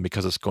from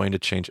because it's going to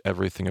change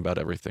everything about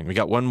everything. We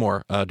got one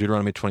more,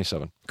 Deuteronomy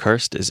 27.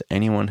 Cursed is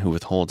anyone who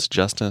withholds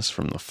justice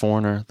from the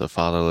foreigner, the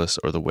fatherless,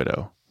 or the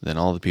widow. Then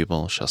all the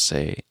people shall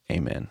say,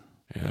 Amen.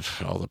 And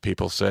all the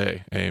people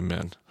say,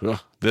 Amen. Ugh,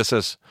 this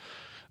is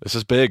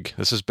big.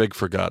 This is big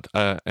for God.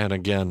 And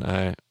again,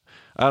 I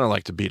don't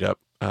like to beat up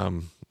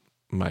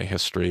my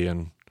history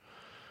and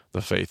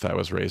the faith I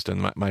was raised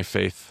in. My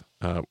faith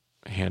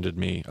handed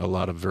me a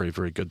lot of very,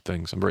 very good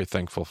things. I'm very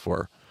thankful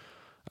for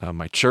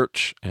my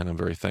church, and I'm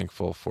very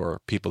thankful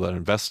for people that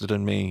invested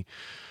in me.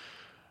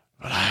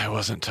 But I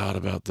wasn't taught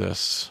about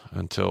this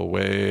until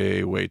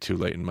way, way too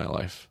late in my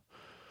life.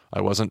 I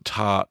wasn't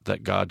taught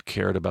that God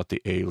cared about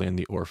the alien,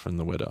 the orphan,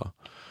 the widow.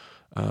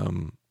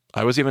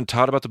 I was even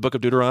taught about the book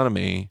of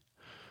Deuteronomy.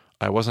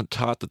 I wasn't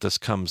taught that this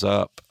comes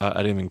up. I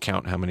didn't even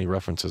count how many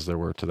references there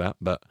were to that,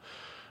 but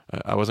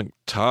I wasn't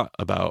taught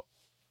about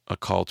a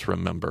call to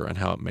remember and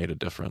how it made a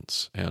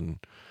difference. And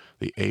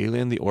the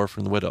alien, the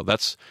orphan, the widow.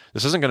 This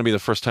isn't going to be the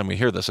first time we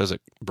hear this, is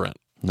it, Brent?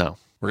 No.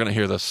 We're going to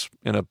hear this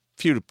in a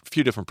few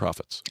different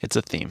prophets. It's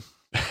a theme.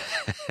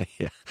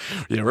 Yeah,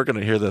 we're going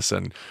to hear this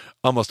in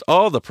almost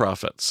all the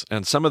prophets,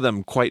 and some of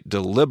them quite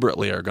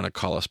deliberately are going to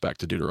call us back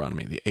to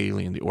Deuteronomy, the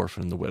alien, the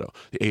orphan, and the widow.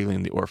 The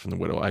alien, the orphan, the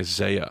widow.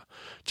 Isaiah,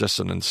 just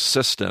an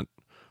insistent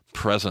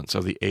presence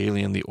of the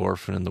alien, the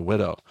orphan, and the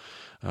widow.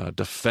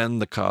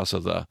 Defend the cause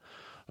of the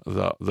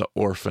the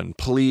orphan,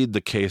 plead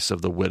the case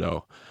of the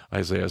widow,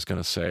 Isaiah is going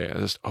to say,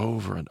 just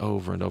over and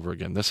over and over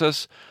again. This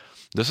is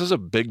a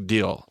big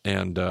deal,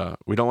 and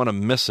we don't want to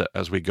miss it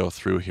as we go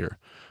through here.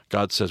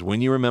 God says,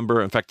 when you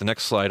remember, in fact, the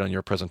next slide on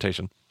your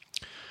presentation,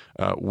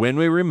 when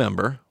we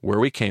remember where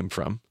we came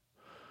from,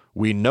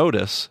 we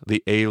notice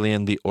the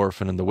alien, the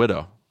orphan, and the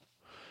widow.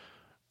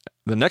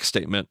 The next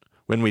statement,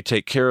 when we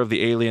take care of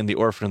the alien, the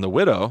orphan, and the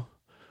widow,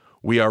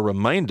 we are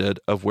reminded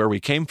of where we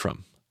came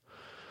from.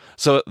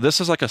 So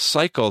this is like a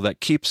cycle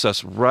that keeps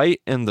us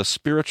right in the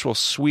spiritual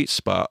sweet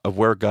spot of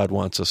where God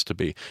wants us to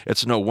be.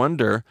 It's no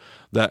wonder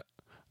that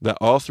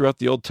all throughout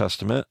the Old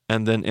Testament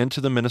and then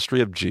into the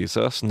ministry of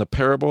Jesus and the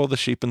parable of the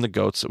sheep and the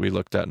goats that we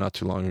looked at not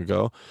too long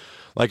ago,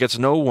 like it's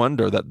no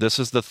wonder that this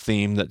is the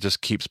theme that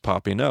just keeps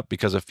popping up,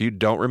 because if you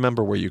don't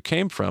remember where you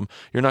came from,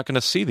 you're not going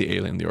to see the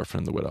alien, the orphan,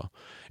 and the widow.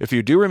 If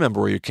you do remember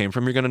where you came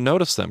from, you're going to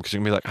notice them, because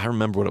you're going to be like, I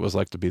remember what it was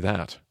like to be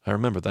that. I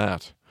remember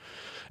that.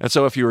 And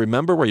so if you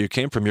remember where you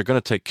came from, you're going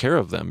to take care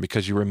of them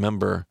because you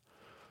remember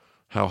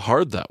how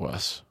hard that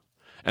was.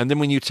 And then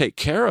when you take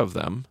care of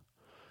them,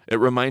 it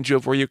reminds you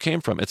of where you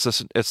came from. It's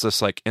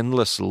this like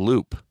endless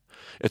loop.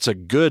 It's a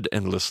good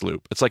endless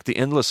loop. It's like the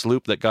endless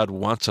loop that God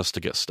wants us to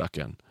get stuck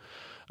in.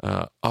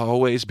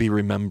 Always be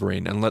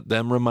remembering, and let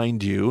them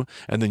remind you,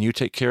 and then you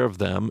take care of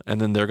them,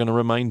 and then they're going to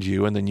remind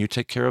you, and then you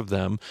take care of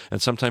them.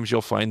 And sometimes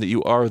you'll find that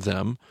you are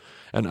them,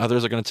 and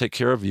others are going to take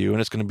care of you,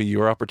 and it's going to be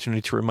your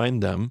opportunity to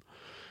remind them.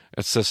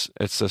 It's this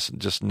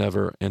just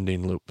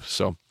never-ending loop.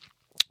 So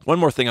one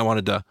more thing I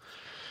wanted to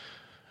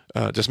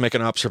just make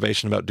an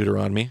observation about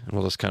Deuteronomy, and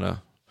we'll just kind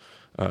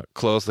of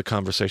close the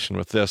conversation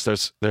with this.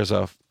 There's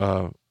a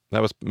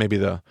that was maybe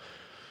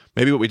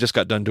what we just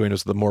got done doing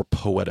was the more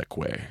poetic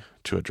way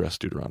to address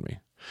Deuteronomy.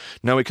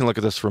 Now we can look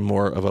at this from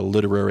more of a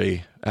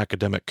literary,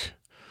 academic,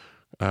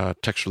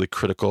 textually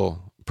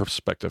critical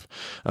perspective.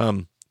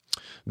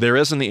 There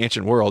is in the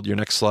ancient world, your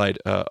next slide,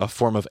 a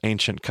form of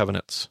ancient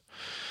covenants.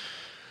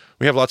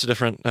 We have lots of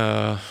different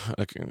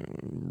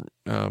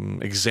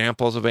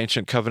examples of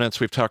ancient covenants.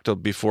 We've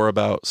talked before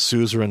about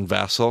suzerain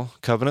vassal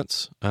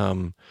covenants.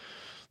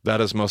 That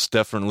is most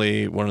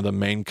definitely one of the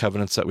main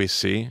covenants that we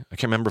see. I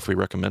can't remember if we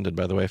recommended,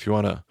 by the way, if you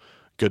want a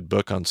good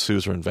book on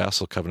suzerain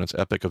vassal covenants,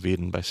 Epic of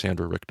Eden by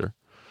Sandra Richter.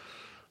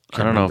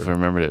 I don't know if I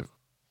remembered it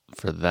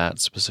for that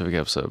specific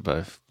episode, but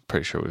I'm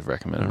pretty sure we've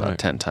recommended it about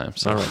 10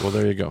 times. So. All right, well,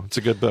 there you go. It's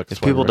a good book. If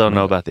people don't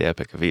know about the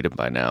Epic of Eden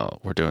by now,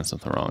 we're doing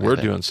something wrong. We're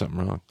doing something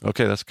wrong.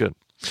 Okay, that's good.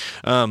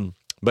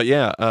 But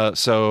yeah,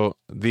 so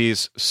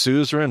these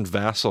suzerain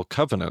vassal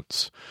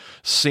covenants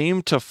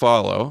seem to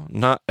follow,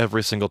 not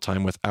every single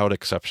time without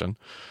exception,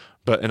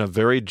 but in a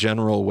very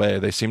general way,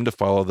 they seem to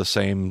follow the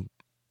same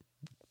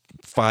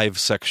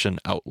 5-section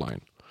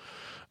outline.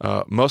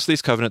 Most of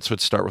these covenants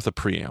would start with a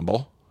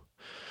preamble,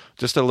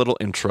 just a little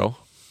intro,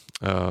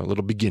 a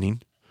little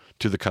beginning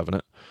to the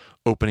covenant,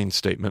 opening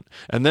statement,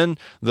 and then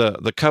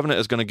the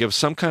covenant is going to give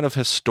some kind of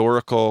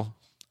historical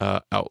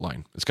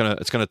outline. It's going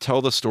to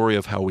tell the story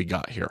of how we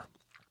got here.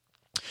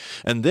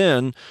 And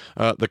then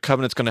the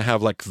covenant's going to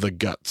have like the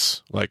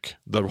guts, like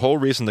the whole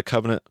reason the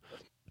covenant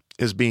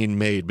is being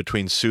made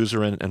between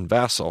suzerain and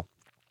vassal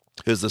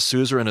is the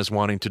suzerain is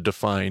wanting to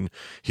define,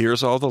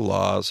 here's all the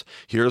laws,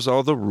 here's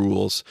all the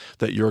rules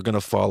that you're going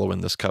to follow in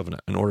this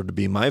covenant. In order to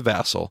be my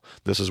vassal,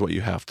 this is what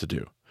you have to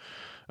do.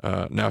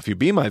 Now, if you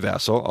be my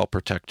vassal, I'll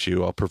protect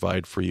you, I'll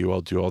provide for you,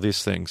 I'll do all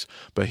these things.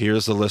 But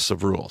here's the list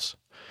of rules.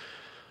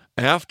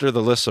 After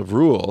the list of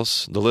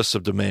rules, the list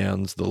of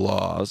demands, the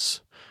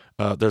laws,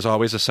 there's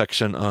always a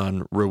section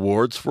on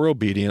rewards for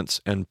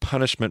obedience and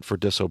punishment for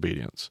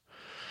disobedience.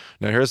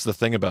 Now, here's the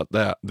thing about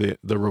that. The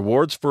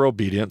rewards for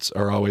obedience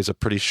are always a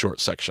pretty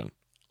short section.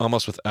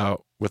 Almost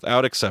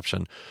without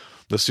exception,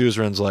 the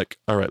suzerain's like,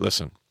 all right,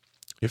 listen,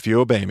 if you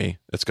obey me,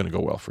 it's going to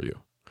go well for you.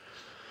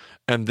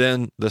 And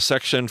then the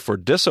section for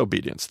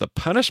disobedience, the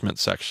punishment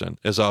section,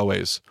 is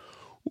always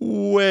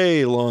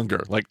way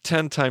longer, like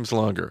 10 times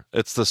longer.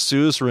 It's the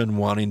suzerain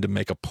wanting to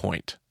make a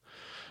point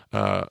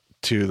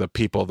to the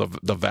people,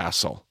 the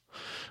vassal.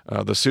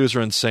 The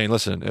suzerain's saying,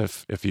 listen,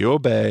 if you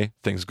obey,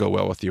 things go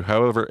well with you.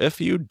 However, if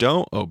you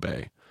don't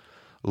obey,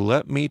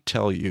 let me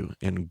tell you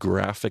in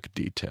graphic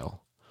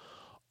detail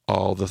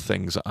all the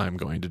things I'm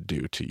going to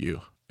do to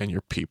you and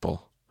your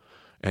people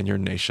and your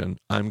nation.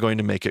 I'm going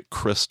to make it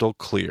crystal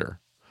clear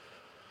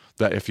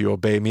that if you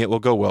obey me, it will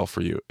go well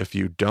for you. If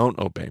you don't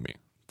obey me,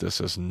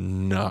 this is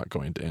not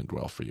going to end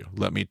well for you.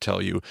 Let me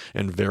tell you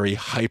in very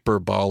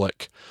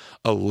hyperbolic,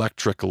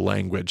 electric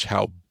language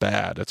how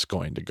bad it's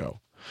going to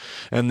go.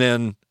 And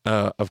then,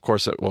 of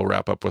course, it will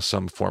wrap up with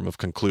some form of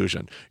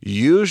conclusion.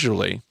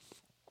 Usually,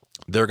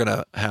 they're going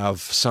to have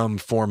some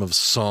form of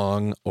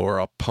song or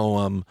a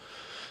poem,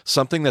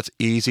 something that's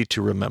easy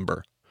to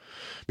remember.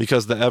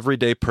 Because the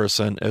everyday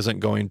person isn't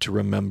going to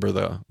remember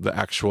the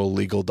actual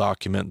legal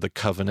document, the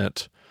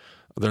covenant.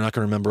 They're not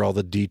going to remember all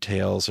the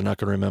details. They're not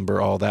going to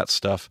remember all that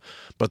stuff.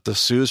 But the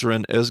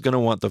suzerain is going to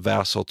want the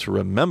vassal to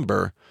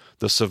remember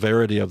the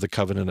severity of the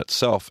covenant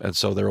itself. And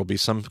so there will be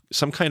some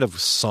kind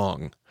of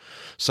song,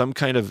 some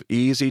kind of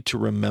easy to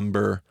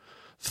remember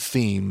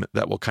theme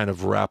that will kind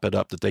of wrap it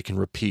up, that they can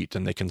repeat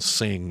and they can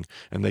sing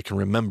and they can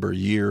remember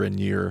year in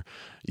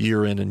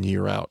and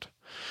year out.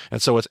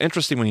 And so it's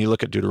interesting when you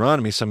look at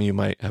Deuteronomy, some of you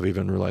might have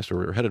even realized where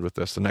we were headed with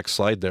this. The next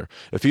slide there.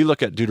 If you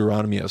look at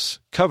Deuteronomy as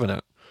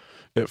covenant,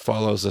 it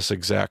follows this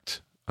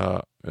exact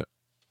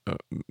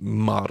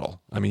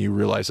model. I mean, you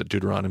realize that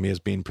Deuteronomy is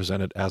being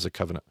presented as a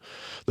covenant.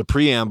 The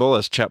preamble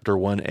is chapter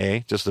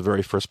 1a, just the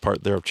very first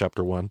part there of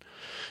chapter 1.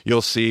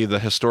 You'll see the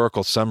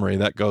historical summary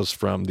that goes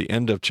from the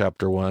end of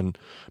chapter 1,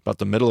 about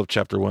the middle of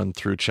chapter 1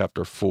 through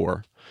chapter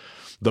 4.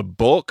 The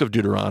bulk of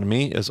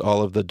Deuteronomy is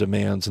all of the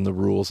demands and the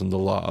rules and the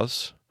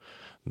laws.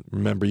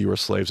 Remember, you were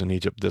slaves in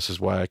Egypt. This is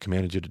why I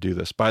commanded you to do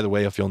this. By the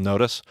way, if you'll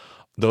notice,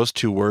 those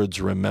two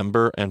words,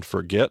 remember and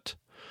forget,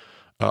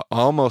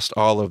 almost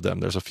all of them,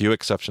 there's a few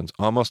exceptions,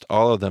 almost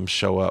all of them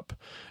show up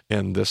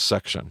in this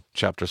section,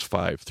 chapters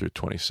 5 through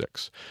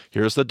 26.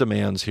 Here's the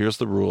demands, here's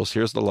the rules,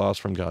 here's the laws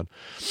from God.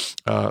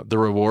 The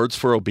rewards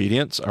for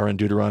obedience are in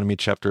Deuteronomy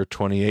chapter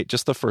 28,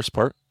 just the first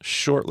part,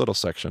 short little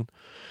section.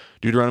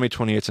 Deuteronomy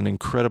 28 is an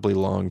incredibly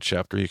long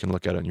chapter. You can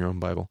look at it in your own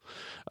Bible.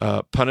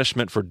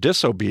 Punishment for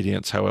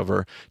disobedience,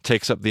 however,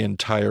 takes up the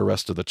entire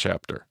rest of the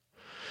chapter.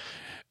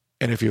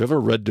 And if you've ever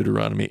read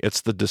Deuteronomy,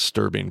 it's the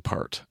disturbing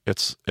part.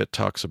 It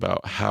talks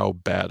about how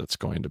bad it's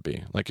going to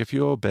be. Like, if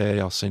you obey,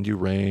 I'll send you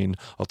rain.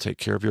 I'll take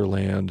care of your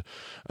land.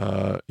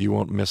 You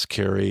won't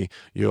miscarry.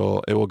 It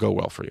will go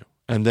well for you.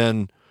 And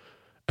then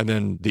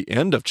the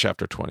end of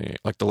chapter 28,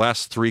 like the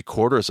last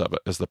 3/4 of it,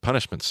 is the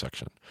punishment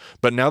section.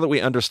 But now that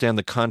we understand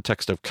the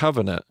context of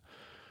covenant,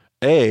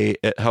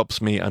 it helps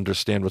me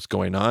understand what's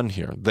going on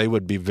here. They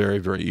would be very,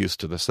 very used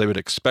to this. They would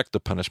expect the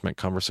punishment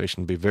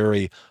conversation to be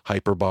very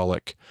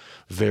hyperbolic,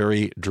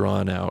 very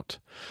drawn out.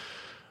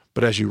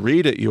 But as you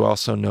read it, you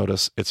also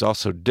notice it's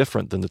also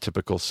different than the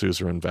typical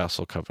suzerain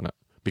vassal covenant,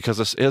 because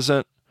this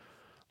isn't,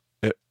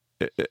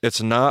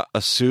 it's not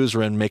a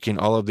suzerain making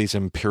all of these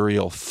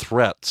imperial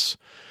threats.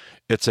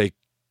 It's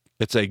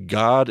a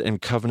God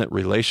and covenant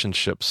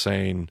relationship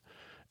saying,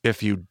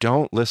 if you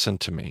don't listen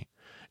to me,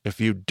 if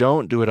you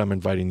don't do what I'm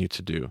inviting you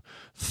to do,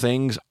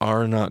 things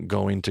are not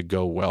going to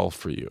go well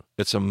for you.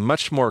 It's a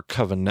much more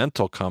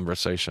covenantal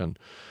conversation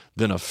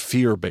than a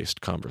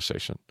fear-based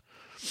conversation.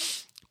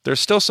 There's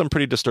still some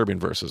pretty disturbing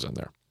verses in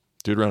there.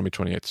 Deuteronomy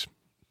 28 is a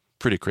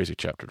pretty crazy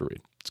chapter to read.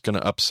 It's going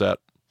to upset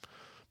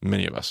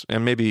many of us,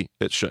 and maybe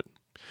it should,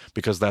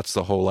 because that's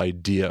the whole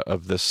idea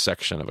of this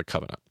section of a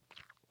covenant.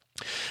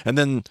 And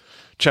then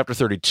chapter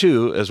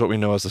 32 is what we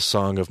know as the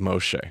Song of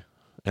Moshe.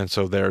 And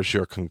so there's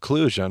your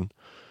conclusion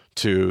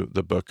to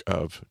the book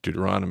of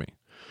Deuteronomy.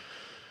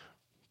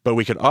 But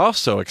we could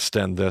also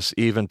extend this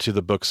even to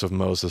the books of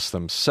Moses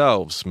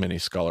themselves, many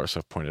scholars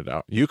have pointed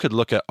out. You could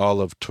look at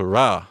all of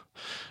Torah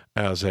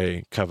as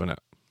a covenant.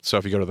 So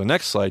if you go to the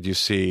next slide, you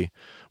see,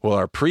 well,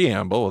 our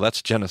preamble,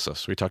 that's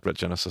Genesis. We talked about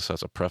Genesis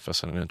as a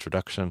preface and an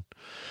introduction.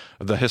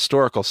 The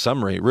historical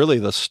summary, really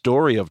the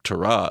story of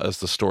Torah is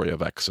the story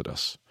of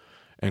Exodus,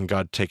 and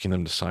God taking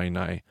them to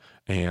Sinai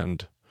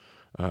and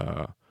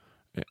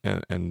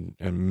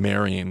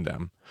marrying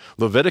them.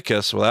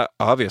 Leviticus, well, that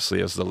obviously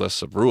is the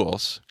list of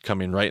rules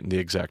coming right in the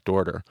exact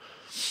order.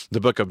 The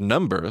book of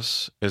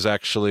Numbers is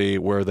actually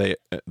where they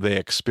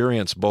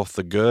experience both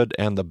the good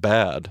and the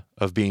bad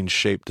of being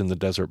shaped in the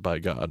desert by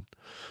God.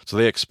 So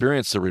they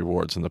experience the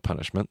rewards and the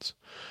punishments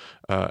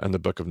in the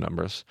book of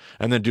Numbers.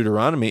 And then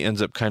Deuteronomy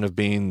ends up kind of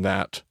being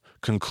that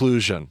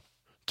conclusion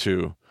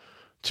to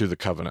the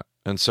covenant.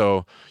 And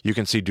so you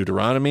can see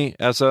Deuteronomy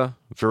as a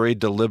very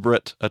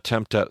deliberate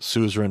attempt at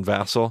suzerain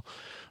vassal.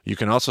 You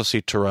can also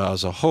see Torah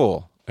as a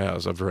whole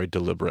as a very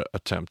deliberate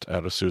attempt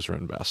at a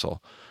suzerain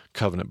vassal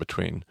covenant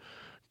between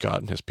God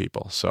and his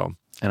people. So,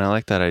 and I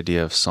like that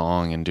idea of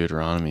song in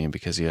Deuteronomy,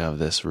 because you have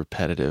this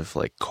repetitive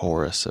like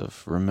chorus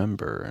of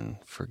remember and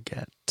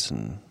forget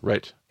and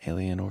right,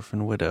 alien,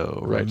 orphan,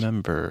 widow, right,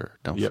 remember,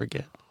 don't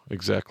forget.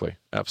 Exactly,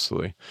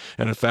 absolutely.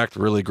 And in fact,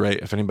 really great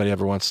if anybody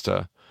ever wants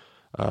to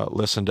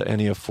listen to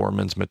any of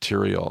Foreman's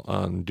material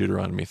on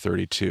Deuteronomy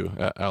 32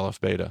 at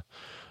Aleph Beta.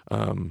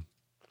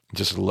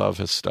 Just love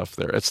his stuff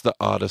there. It's the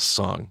oddest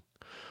song.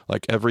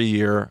 Like every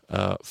year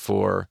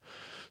for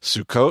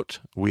Sukkot,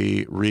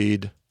 we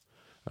read,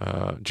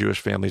 Jewish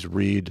families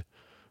read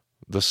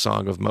the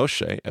Song of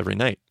Moshe every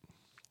night.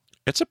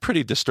 It's a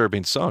pretty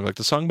disturbing song. Like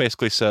the song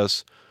basically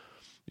says,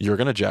 you're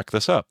going to jack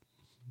this up.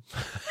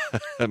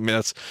 I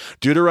mean,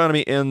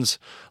 Deuteronomy ends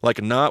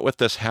like not with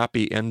this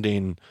happy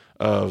ending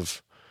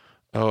of,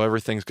 oh,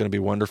 everything's going to be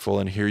wonderful,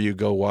 and here you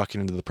go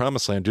walking into the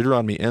promised land.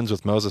 Deuteronomy ends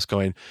with Moses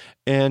going,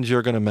 and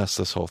you're going to mess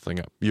this whole thing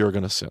up. You're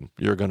going to sin.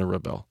 You're going to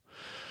rebel.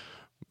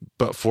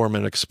 But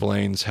Foreman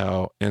explains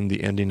how in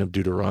the ending of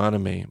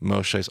Deuteronomy,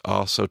 Moshe's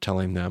also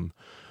telling them,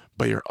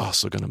 but you're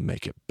also going to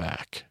make it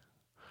back.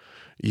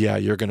 Yeah,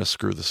 you're going to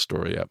screw the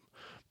story up,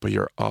 but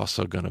you're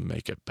also going to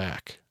make it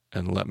back.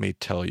 And let me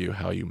tell you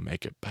how you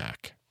make it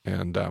back.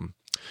 And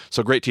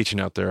so great teaching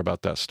out there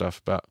about that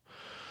stuff, but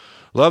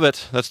love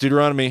it. That's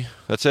Deuteronomy.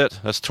 That's it.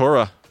 That's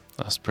Torah.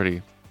 That's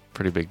pretty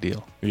big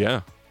deal.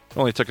 Yeah.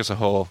 Only took us a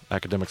whole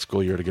academic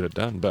school year to get it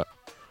done, but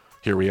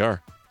here we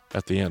are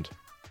at the end.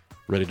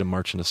 ready to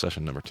march into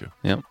session number 2.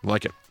 Yep.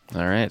 Like it.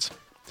 All right.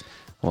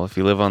 Well, if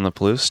you live on the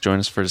Palouse, join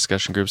us for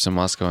discussion groups in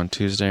Moscow on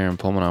Tuesday or in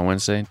Pullman on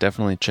Wednesday.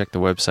 Definitely check the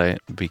website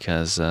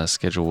because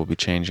schedule will be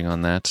changing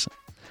on that,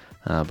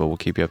 but we'll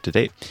keep you up to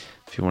date.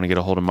 If you want to get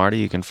a hold of Marty,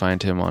 you can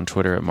find him on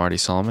Twitter at Marty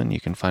Solomon. You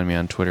can find me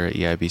on Twitter at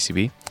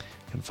EIBCB. You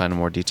can find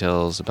more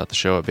details about the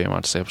show at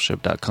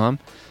BehemothDiscipleship.com.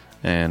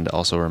 And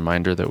also a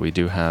reminder that we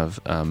do have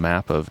a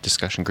map of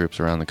discussion groups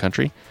around the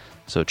country.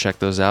 So check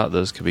those out.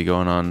 Those could be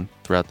going on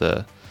throughout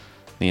the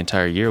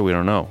entire year. We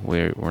don't know.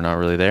 We're not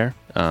really there,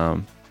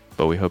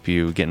 but we hope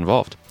you get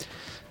involved.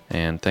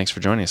 And thanks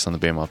for joining us on the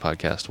Behemoth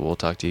Podcast. We'll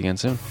talk to you again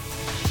soon.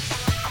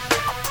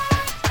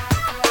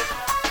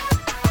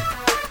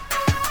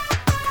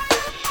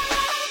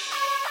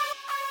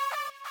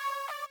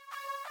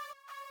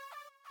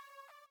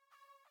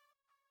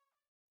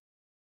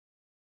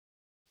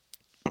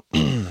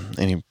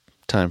 Any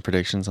time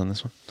predictions on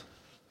this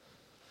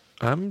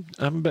one?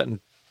 I'm betting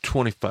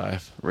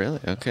 25. Really?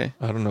 Okay.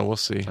 I don't know. We'll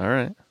see. All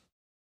right.